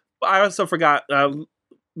know. But I also forgot, Liam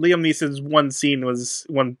Neeson's one scene was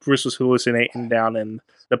when Bruce was hallucinating down in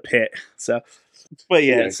the pit, so... But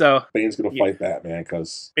so Bane's gonna fight Batman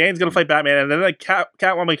and then the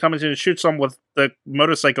Catwoman comes in and shoots him with the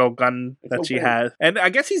motorcycle gun that she had, and I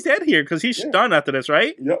guess he's dead here because he's done after this,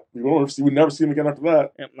 right? Yep, we never see him again after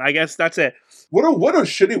that. I guess that's it. What a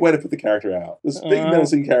shitty way to put the character out. This big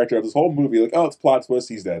menacing character of this whole movie, like, oh, it's plot twist,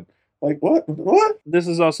 he's dead. Like, what? This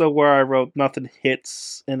is also where I wrote nothing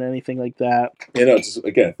hits and anything like that.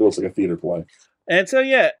 It feels like a theater play. And so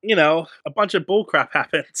a bunch of bullcrap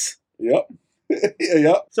happens. Yep.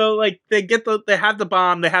 Yeah. So like they have the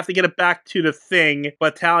bomb, they have to get it back to the thing,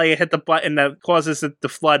 but Talia hit the button that causes it to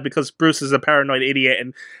flood because Bruce is a paranoid idiot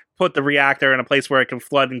and put the reactor in a place where it can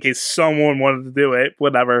flood in case someone wanted to do it,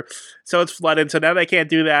 whatever. So it's flooded, so now they can't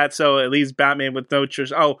do that, so it leaves Batman with no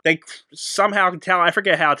choice. Oh, they somehow, I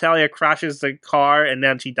forget how, Talia crashes the car and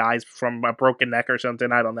then she dies from a broken neck or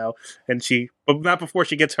something, I don't know. But not before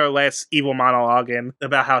she gets her last evil monologue in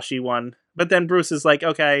about how she won. But then Bruce is like,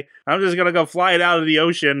 okay, I'm just going to go fly it out of the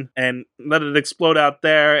ocean and let it explode out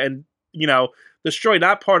there and, destroy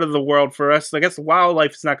that part of the world for us. I guess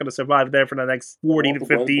wildlife is not going to survive there for the next 40 to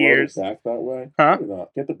 50 years. Back that way? Huh? Maybe not.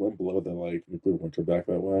 Get the wind blow the nuclear winter back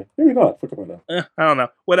that way. Maybe not. Fuck about that. I don't know.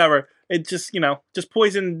 Whatever. It just, just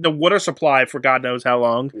poisoned the water supply for God knows how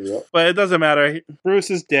long. Yep. But it doesn't matter. Bruce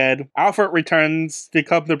is dead. Alfred returns to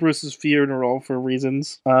come to Bruce's funeral for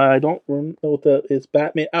reasons. I don't know what that is.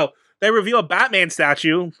 Batman. Oh. They reveal a Batman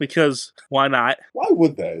statue because why not? Why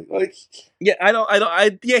would they? Like,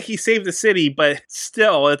 yeah, he saved the city, but it's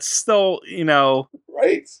still, right?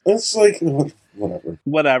 It's like,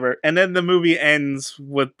 whatever. And then the movie ends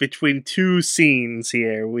with between two scenes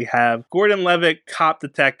here. We have Gordon-Levitt, cop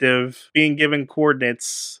detective, being given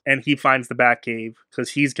coordinates, and he finds the Batcave because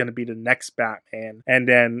he's going to be the next Batman. And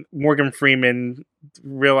then Morgan Freeman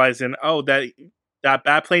realizing, that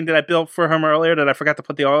bat plane that I built for him earlier that I forgot to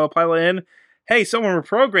put the autopilot in. Hey, someone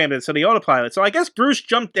reprogrammed it, so the autopilot. So I guess Bruce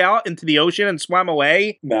jumped out into the ocean and swam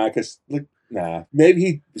away. Nah, because Nah, maybe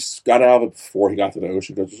he got out of it before he got to the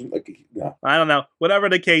ocean. Nah. I don't know. Whatever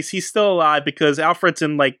the case, he's still alive because Alfred's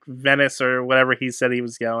in like Venice or whatever he said he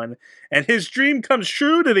was going. And his dream comes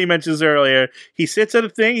true that he mentions earlier. He sits at a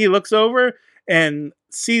thing, he looks over and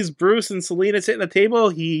sees Bruce and Selena sitting at the table.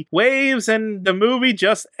 He waves and the movie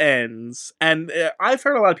just ends. And I've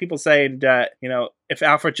heard a lot of people saying that, if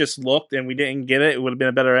Alfred just looked and we didn't get it, it would have been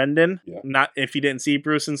a better ending. Yeah. Not if you didn't see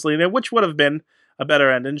Bruce and Selena, which would have been a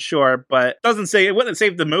better ending, sure, but it wouldn't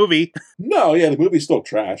save the movie. No, yeah, the movie's still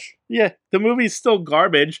trash. Yeah, the movie's still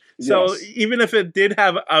garbage. So Yes. even if it did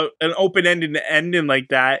have an open-ended ending like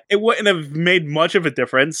that, it wouldn't have made much of a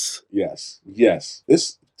difference. Yes.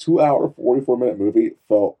 This 2-hour, 44-minute movie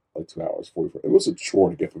felt like 2 hours, 44. It was a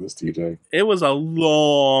chore to get through this, TJ. It was a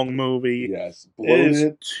long movie. Yes. It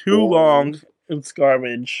is too long. It's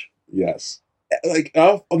garbage. Yes. Like,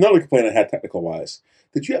 another complaint I had technical-wise.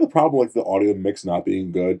 Did you have a problem like the audio mix not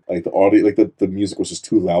being good? Like the audio, like the music was just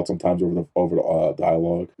too loud sometimes over the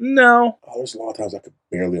dialogue. No. Oh, there's a lot of times I could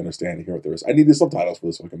barely understand and hear what there is. I needed subtitles for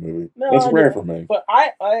this fucking movie. No, That's rare for me. But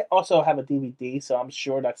I also have a DVD, so I'm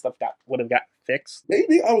sure that stuff would have got fixed.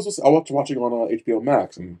 Maybe I was watching on HBO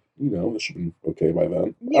Max, and it should have been okay by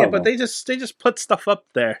then. Yeah, but they just put stuff up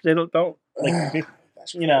there. They don't like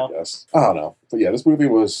That's you know. I guess. I don't know, but yeah, this movie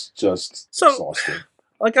was just exhausting.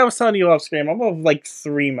 Like I was telling you off screen, I'm of like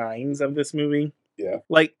 3 minds of this movie. Yeah.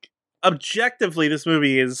 Like, objectively, this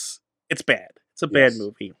movie it's bad. It's a bad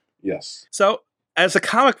movie. Yes. So, as a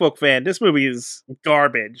comic book fan, this movie is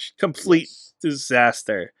garbage. Complete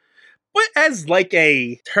disaster. But as like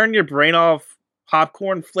a turn your brain off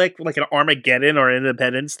popcorn flick, like an Armageddon or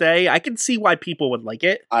Independence Day, I can see why people would like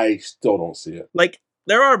it. I still don't see it. Like,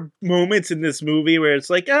 there are moments in this movie where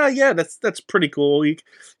it's like, yeah, that's pretty cool. You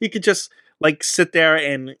could just like sit there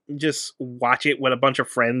and just watch it with a bunch of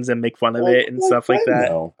friends and make fun of it and stuff like that.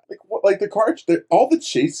 No. All the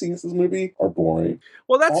chase scenes in this movie are boring.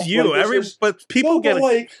 Well, that's but people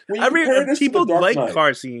people like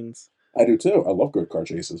car scenes. I do too. I love good car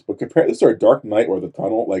chases. But compare this to a Dark Knight or the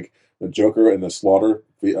tunnel, like the Joker and the Slaughter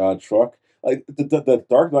truck. Like the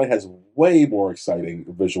Dark Knight has way more exciting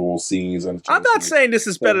visual scenes. And I'm not saying this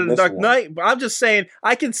is better than Dark Knight, but I'm just saying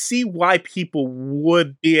I can see why people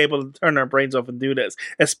would be able to turn their brains off and do this,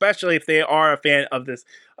 especially if they are a fan of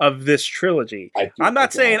this trilogy. I'm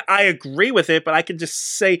not saying I agree with it, but I can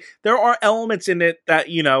just say there are elements in it that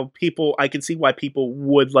I can see why people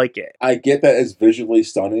would like it. I get that it's visually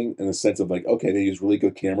stunning in the sense of like, okay, they use really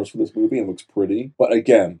good cameras for this movie and it looks pretty, but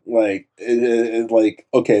again, like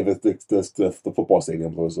okay, the football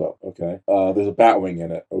stadium blows up. Okay, there's a Batwing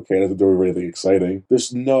in it. Okay, doesn't do anything exciting.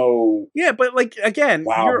 There's no but like again,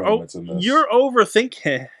 you're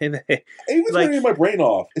overthinking it. Even turning my brain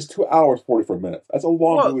off. It's 2 hours 44 minutes. That's a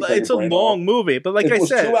long movie. It's a long movie, but like if I it was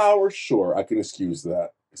said, 2 hours, sure, I can excuse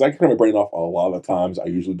that. Because I can turn my brain off a lot of the times I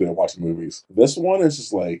usually do watching movies. This one is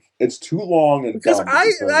just like, it's too long and because dumb.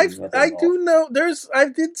 I do know I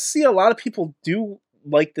did see a lot of people do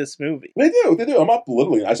like this movie. They do. I'm not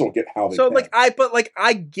belittling. I just don't get how they. So can.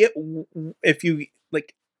 I get if you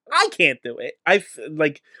like. I can't do it.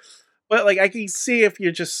 But like I can see if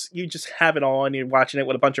you just have it on, you're watching it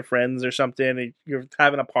with a bunch of friends or something, and you're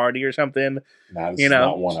having a party or something. Nah, this is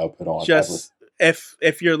not one I'll put on. Just ever.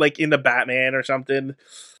 If you're like into Batman or something,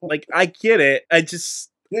 like I get it. I just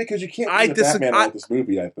because you can't be into Batman like this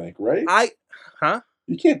movie. I think right.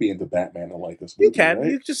 You can't be into Batman and like this movie. You can.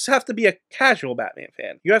 Right? You just have to be a casual Batman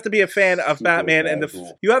fan. You have to be a fan of Batman,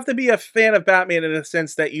 you have to be a fan of Batman in the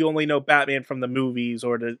sense that you only know Batman from the movies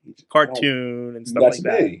or the cartoon and stuff like that.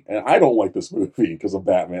 That's me, and I don't like this movie because of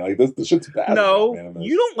Batman. Like this shit's bad. No,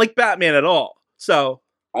 you don't like Batman at all. So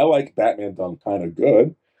I like Batman done kind of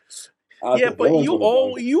good. But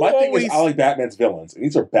my thing is, I like Batman's villains, and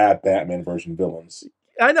these are bad Batman version villains.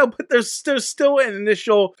 I know, but there's still an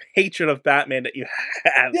initial hatred of Batman that you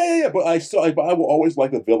have. Yeah. But I will always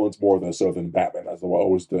like the villains more than Batman, as I will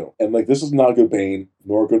always do. And like, this is not a good Bane,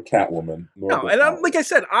 nor a good Catwoman. Like I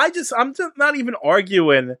said, I'm just not even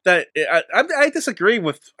arguing that. I disagree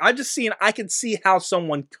with. I'm just saying I can see how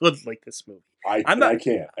someone could like this movie. I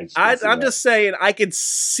can't. I'm just saying I can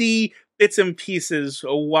see bits and pieces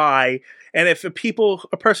of why. And if a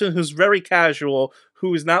person who's very casual,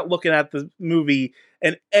 who is not looking at the movie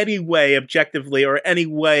in any way objectively or any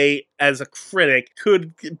way as a critic,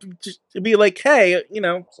 could just be like, hey,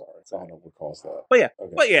 I'm sorry, I don't know what caused that.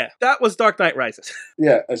 But yeah, that was Dark Knight Rises.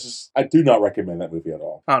 Yeah, it's just, I do not recommend that movie at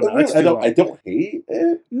all. Oh, no, I don't hate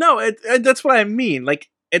it. No, that's what I mean. Like,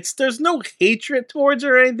 there's no hatred towards it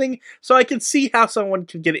or anything, so I can see how someone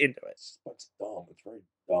could get into it. It's dumb. It's very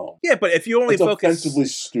dumb. Yeah, but if you only it's offensively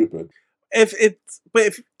stupid. if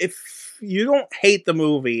you don't hate the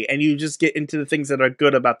movie and you just get into the things that are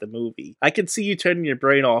good about the movie, I can see you turning your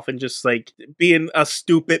brain off and just like being a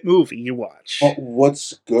stupid movie you watch. But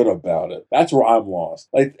what's good about it? That's where I'm lost.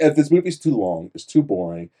 Like, if this movie's too long, it's too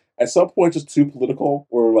boring. At some point, it's too political,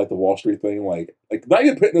 or like the Wall Street thing. Like not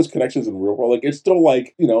even putting those connections in the real world. Like, it's still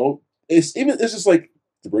like, it's just like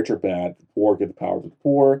the rich are bad, the poor get the power of the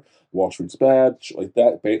poor. Wall Street's bad, shit like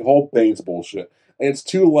that. Whole Bane's bullshit. And it's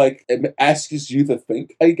too, like, it asks you to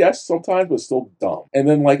think, I guess, sometimes, but it's still dumb. And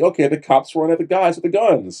then, like, okay, the cops run at the guys with the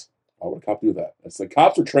guns. Why would a cop do that? It's like,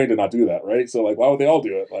 cops are trained to not do that, right? So, like, why would they all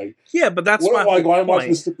do it? Like, yeah, but that's why am I watching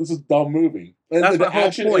this dumb movie? And that's the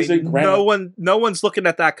action isn't grand. No one's looking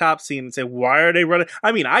at that cop scene and saying, why are they running?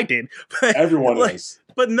 I mean, I did. But, everyone is.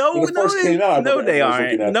 But they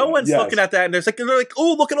aren't. No one's looking at that, and they're like,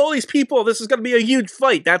 oh, look at all these people. This is going to be a huge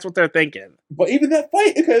fight. That's what they're thinking. But even that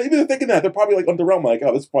fight, okay, even they're thinking that, they're probably like underwhelmed, like,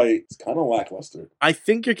 oh, this fight is kind of lackluster. I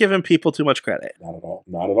think you're giving people too much credit. Not at all.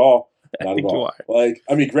 Not at all. I think you are. Like,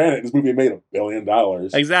 I mean, granted, this movie made $1 billion.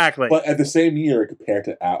 Exactly. But at the same year, compared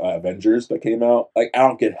to Avengers that came out, like, I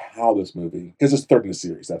don't get how this movie, because it's third in the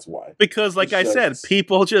series, that's why. Because, like I said,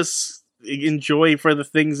 people just enjoy for the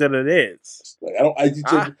things that it is. Like,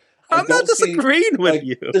 I'm not disagreeing with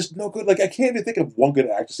you. There's no good, like, I can't even think of one good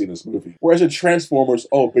actor in this movie. Whereas in Transformers,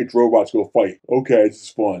 big robots go fight. Okay, this is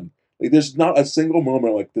fun. Like, there's not a single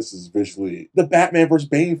moment like this is visually. The Batman versus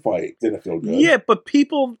Bane fight didn't feel good. Yeah, but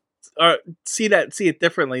people see it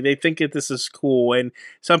differently. They think that this is cool, and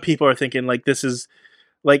some people are thinking like this is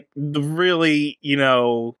like the really,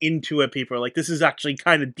 into it people are like, this is actually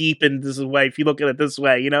kind of deep in this way if you look at it this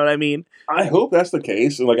way, you know what I mean? I hope that's the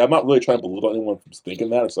case. Like, I'm not really trying to belittle anyone from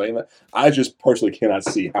thinking that or saying that. I just personally cannot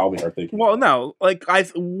see how they are thinking. Well, no, like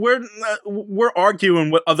we're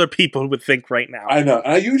arguing what other people would think right now. I know.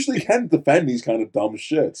 And I usually can defend these kind of dumb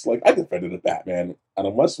shits. Like, I defended a Batman and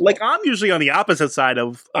a Westworld. Like, I'm usually on the opposite side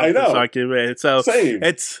of I know. This argument. So same.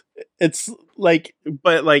 It's like,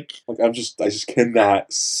 but like I just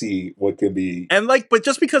cannot see what can be. And like, but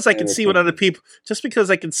just because I can see what other people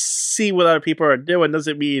are doing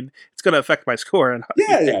doesn't mean it's going to affect my score.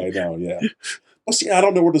 Yeah, I know. Yeah. Well, see, I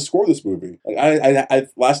don't know where to score this movie. Like, I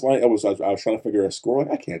last night I was trying to figure out a score.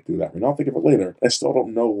 Like, I can't do that. I'll think of it later. I still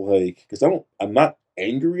don't know, like, because I'm not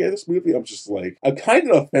angry at this movie. I'm just like, I'm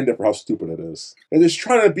kind of offended for how stupid it is. And it's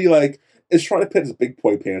trying to be like, it's trying to put his big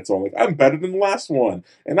boy pants on. Like, I'm better than the last one.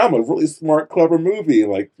 And I'm a really smart, clever movie.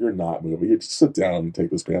 Like, you're not movie. You just sit down and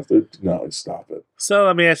take those pants. No, stop it. So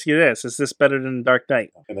let me ask you this. Is this better than Dark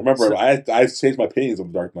Knight? And remember, I've changed my opinions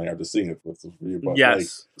on Dark Knight after seeing it with this review. But yes. Like,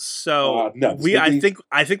 so no,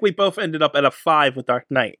 I think we both ended up at a 5 with Dark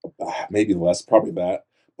Knight. Maybe less, probably that.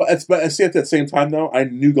 But I see at the same time, though, I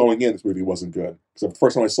knew going in this movie wasn't good. Because the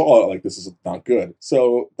first time I saw it, like, this is not good.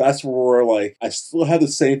 So that's where, like, I still have the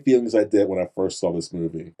same feelings I did when I first saw this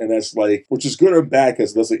movie. And that's, like, which is good or bad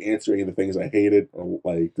because it doesn't answer any of the things I hated or,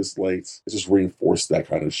 like, disliked. It just reinforced that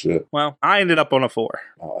kind of shit. Well, I ended up on a 4.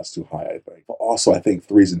 Oh, that's too high, I think. But also, I think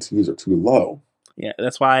 3s and 2s are too low. Yeah,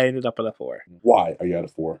 that's why I ended up at a 4. Why are you at a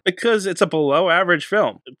 4? Because it's a below average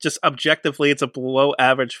film. Just objectively, it's a below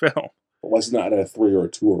average film. But why is not a 3 or a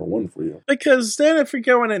 2 or a 1 for you? Because then if you're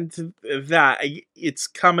going into that,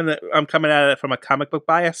 I'm coming at it from a comic book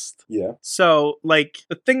bias. Yeah. So, like,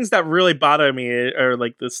 the things that really bother me are,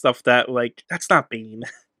 like, the stuff that, like, that's not Bane.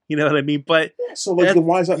 You know what I mean? But so, like, then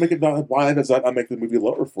why does that make the movie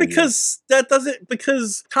lower for you?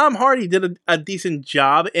 Because Tom Hardy did a decent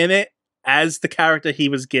job in it as the character he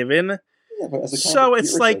was given. Yeah, but as a so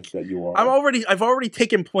it's like I've already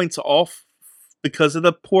taken points off because of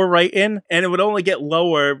the poor writing, and it would only get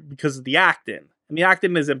lower because of the acting. And the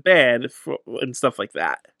acting isn't bad and stuff like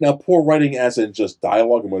that. Now, poor writing as in just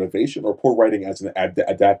dialogue and motivation, or poor writing as in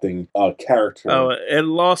adapting character? Oh, it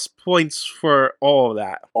lost points for all of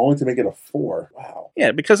that. Only to make it a 4. Wow.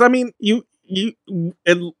 Yeah, because, I mean,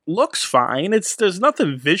 it looks fine. There's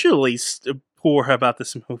nothing visually poor about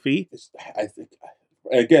this movie. I think,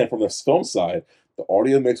 again, from the film side, the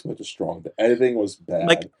audio mix was just strong. The editing was bad.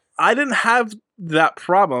 Like, I didn't have that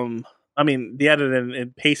problem. I mean, the editing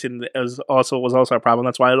and pacing was also a problem.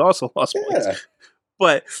 That's why it also lost points.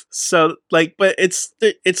 But it's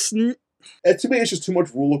and to me, it's just too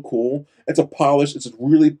much rule of cool. It's a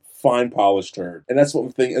really fine polished turd, and that's what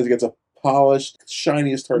the thing is. It's a polished,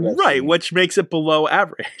 shiniest turd, right? Which makes it below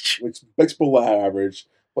average. Which makes below average.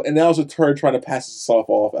 And now it's a turd trying to pass itself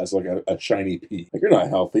off as like a shiny pea. Like, you're not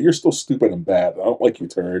healthy. You're still stupid and bad. I don't like you,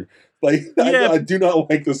 turd. Like, yeah. I do not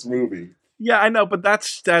like this movie. Yeah, I know, but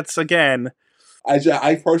that's again.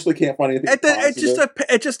 I personally can't find anything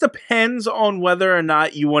It just depends on whether or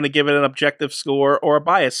not you want to give it an objective score or a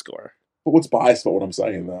bias score. But what's biased about what I'm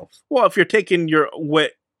saying, though? Well, if you're taking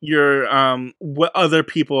what other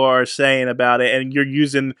people are saying about it, and you're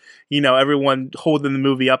using, everyone holding the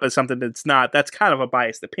movie up as something that's not, that's kind of a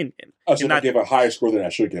biased opinion. Oh, so And if I not, gave a higher score than I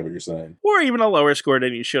should give, what you're saying? or even a lower score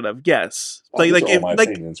than you should have. Yes, Oh, these are all my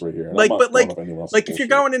opinions right here. And I'm not throwing up anyone else's if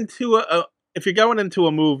you're going into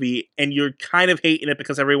a movie and you're kind of hating it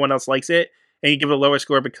because everyone else likes it, and you give it a lower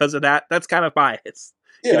score because of that, that's kind of biased.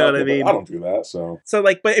 Yeah, You know okay, what I mean? I don't do that, so. So,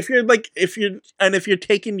 but if you're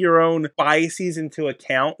taking your own biases into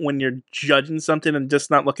account when you're judging something and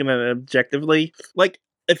just not looking at it objectively,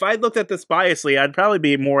 if I looked at this biasly, I'd probably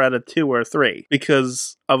be more at a 2 or a 3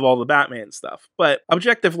 because of all the Batman stuff. But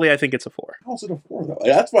objectively, I think it's a 4. How's it a 4 though?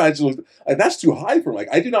 That's why that's too high for me.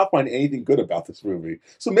 I do not find anything good about this movie.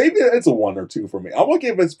 So maybe it's a 1 or 2 for me. I'm gonna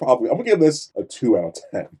give this a 2 out of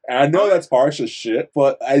 10. And I know that's harsh as shit,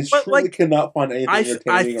 but I truly cannot find anything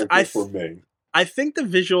entertaining or good for me. I think the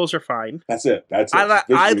visuals are fine. That's it.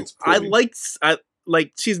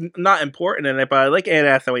 She's not important in it, but I like Anne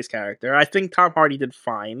Hathaway's character. I think Tom Hardy did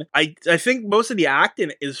fine. I think most of the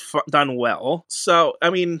acting is done well. So,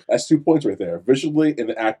 I mean... That's 2 points right there. Visually and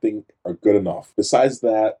the acting are good enough. Besides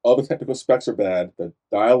that, all the technical specs are bad. The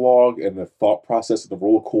dialogue and the thought process and the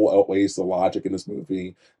role of cool outweighs the logic in this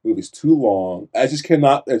movie. The movie's too long. I just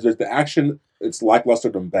cannot... There's the action... It's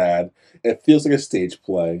lackluster and bad. It feels like a stage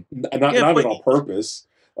play. Not even on purpose.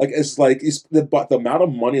 It's the amount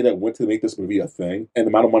of money that went to make this movie a thing, and the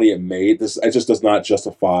amount of money it made. It just does not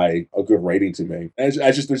justify a good rating to me. And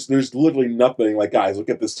there's literally nothing. Guys,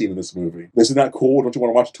 look at this scene in this movie. This is not cool. Don't you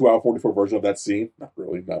want to watch a 2-hour 44 version of that scene? Not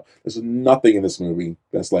really. No. There's nothing in this movie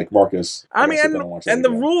that's like Marcus. I mean, and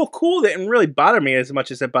the rule of cool didn't really bother me as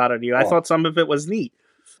much as it bothered you. I thought some of it was neat.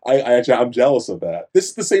 I'm jealous of that. This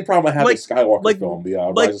is the same problem I had with Skywalker film, the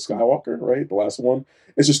Rise of Skywalker, right? The last one.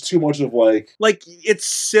 It's just too much of it's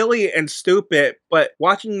silly and stupid, but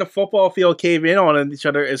watching the football field cave in on each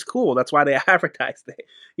other is cool. That's why they advertised it,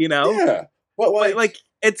 Yeah, but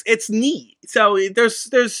it's neat. So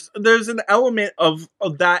there's an element of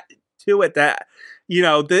that to it that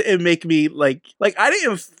it make me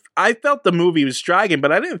I felt the movie was dragging,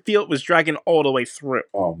 but I didn't feel it was dragging all the way through.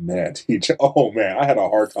 Oh man, teacher! Oh man, I had a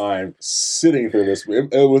hard time sitting through this.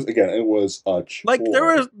 It was a chore. There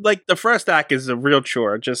was the first act is a real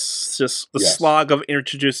chore, just the slog of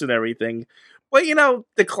introducing everything. But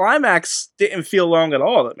the climax didn't feel long at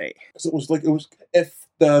all to me. It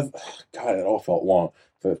all felt long.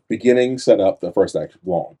 The beginning set up the first act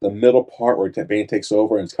long. The middle part where Bane takes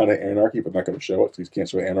over and it's kind of anarchy, but not going to show it because he can't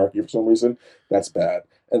show anarchy for some reason. That's bad.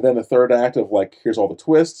 And then the third act of here's all the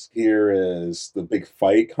twists. Here is the big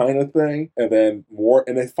fight kind of thing. And then more.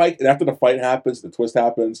 And after the fight happens, the twist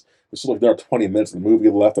happens. There's there are 20 minutes of the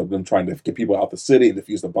movie left of them trying to get people out the city and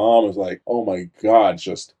defuse the bomb. It's oh my God,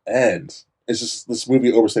 just end. It's just this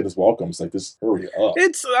movie overstayed its welcome. It's just hurry up.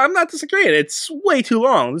 I'm not disagreeing. It's way too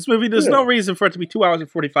long. This movie, there's no reason for it to be 2 hours and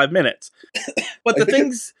 45 minutes. But the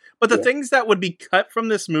things that would be cut from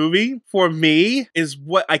this movie for me is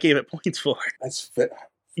what I gave it points for. That's fit.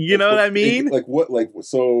 You know what I mean?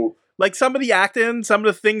 Some of the acting, some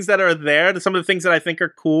of the things that are there, some of the things that I think are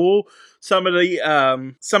cool, some of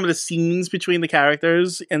the scenes between the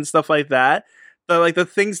characters and stuff like that. The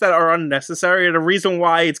things that are unnecessary are the reason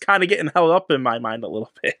why it's kind of getting held up in my mind a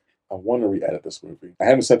little bit. I want to re-edit this movie. I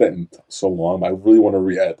haven't said that in so long, but I really want to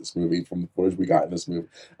re-edit this movie from the footage we got in this movie.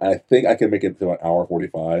 And I think I can make it to an hour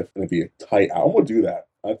 45 and it'd be a tight hour. I'm going to do that.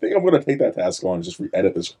 I think I'm going to take that task on and just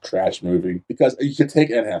re-edit this trash movie. Because you can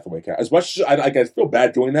take Anne Hathaway. As much as I feel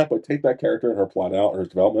bad doing that, but take that character and her plot out, her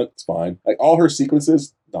development, it's fine. All her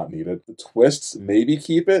sequences, not needed. The twists, maybe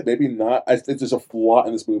keep it, maybe not. I think there's a lot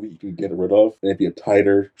in this movie you can get rid of, and it'd be a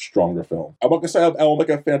tighter, stronger film. I'm not going to say I won't make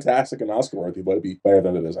it fantastic and Oscar-worthy, but it'd be better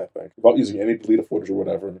than it is, I think. Without using any deleted footage or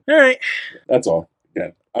whatever. All right. That's all.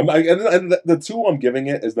 Again, and the 2 I'm giving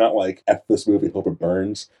it is not F this movie, hope it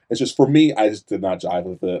burns. It's just, for me, I just did not jive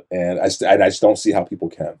with it, and I just don't see how people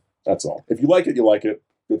can. That's all. If you like it, you like it.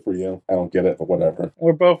 Good for you. I don't get it, but whatever.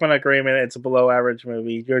 We're both in agreement. It's a below average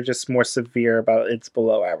movie. You're just more severe about its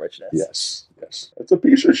below averageness. Yes. It's a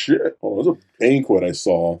piece of shit. Oh, there's a banquet I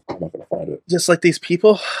saw. I'm not going to find it. Just like these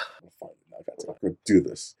people? I'm going to do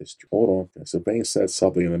this. History. Hold on. So Bane says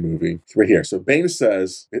something in the movie. It's right here. So Bane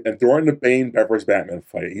says, and during the Bane Bever's Batman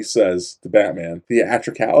fight, he says to Batman,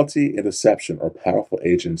 theatricality and deception are powerful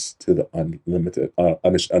agents to the unlimited,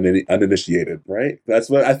 uninitiated, right? That's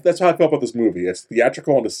how I felt about this movie. It's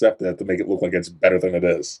theatrical and deceptive to make it look like it's better than it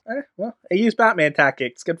is. Well, they use Batman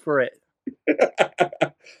tactics. Good for it.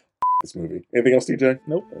 This movie. Anything else, TJ?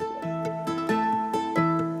 Nope.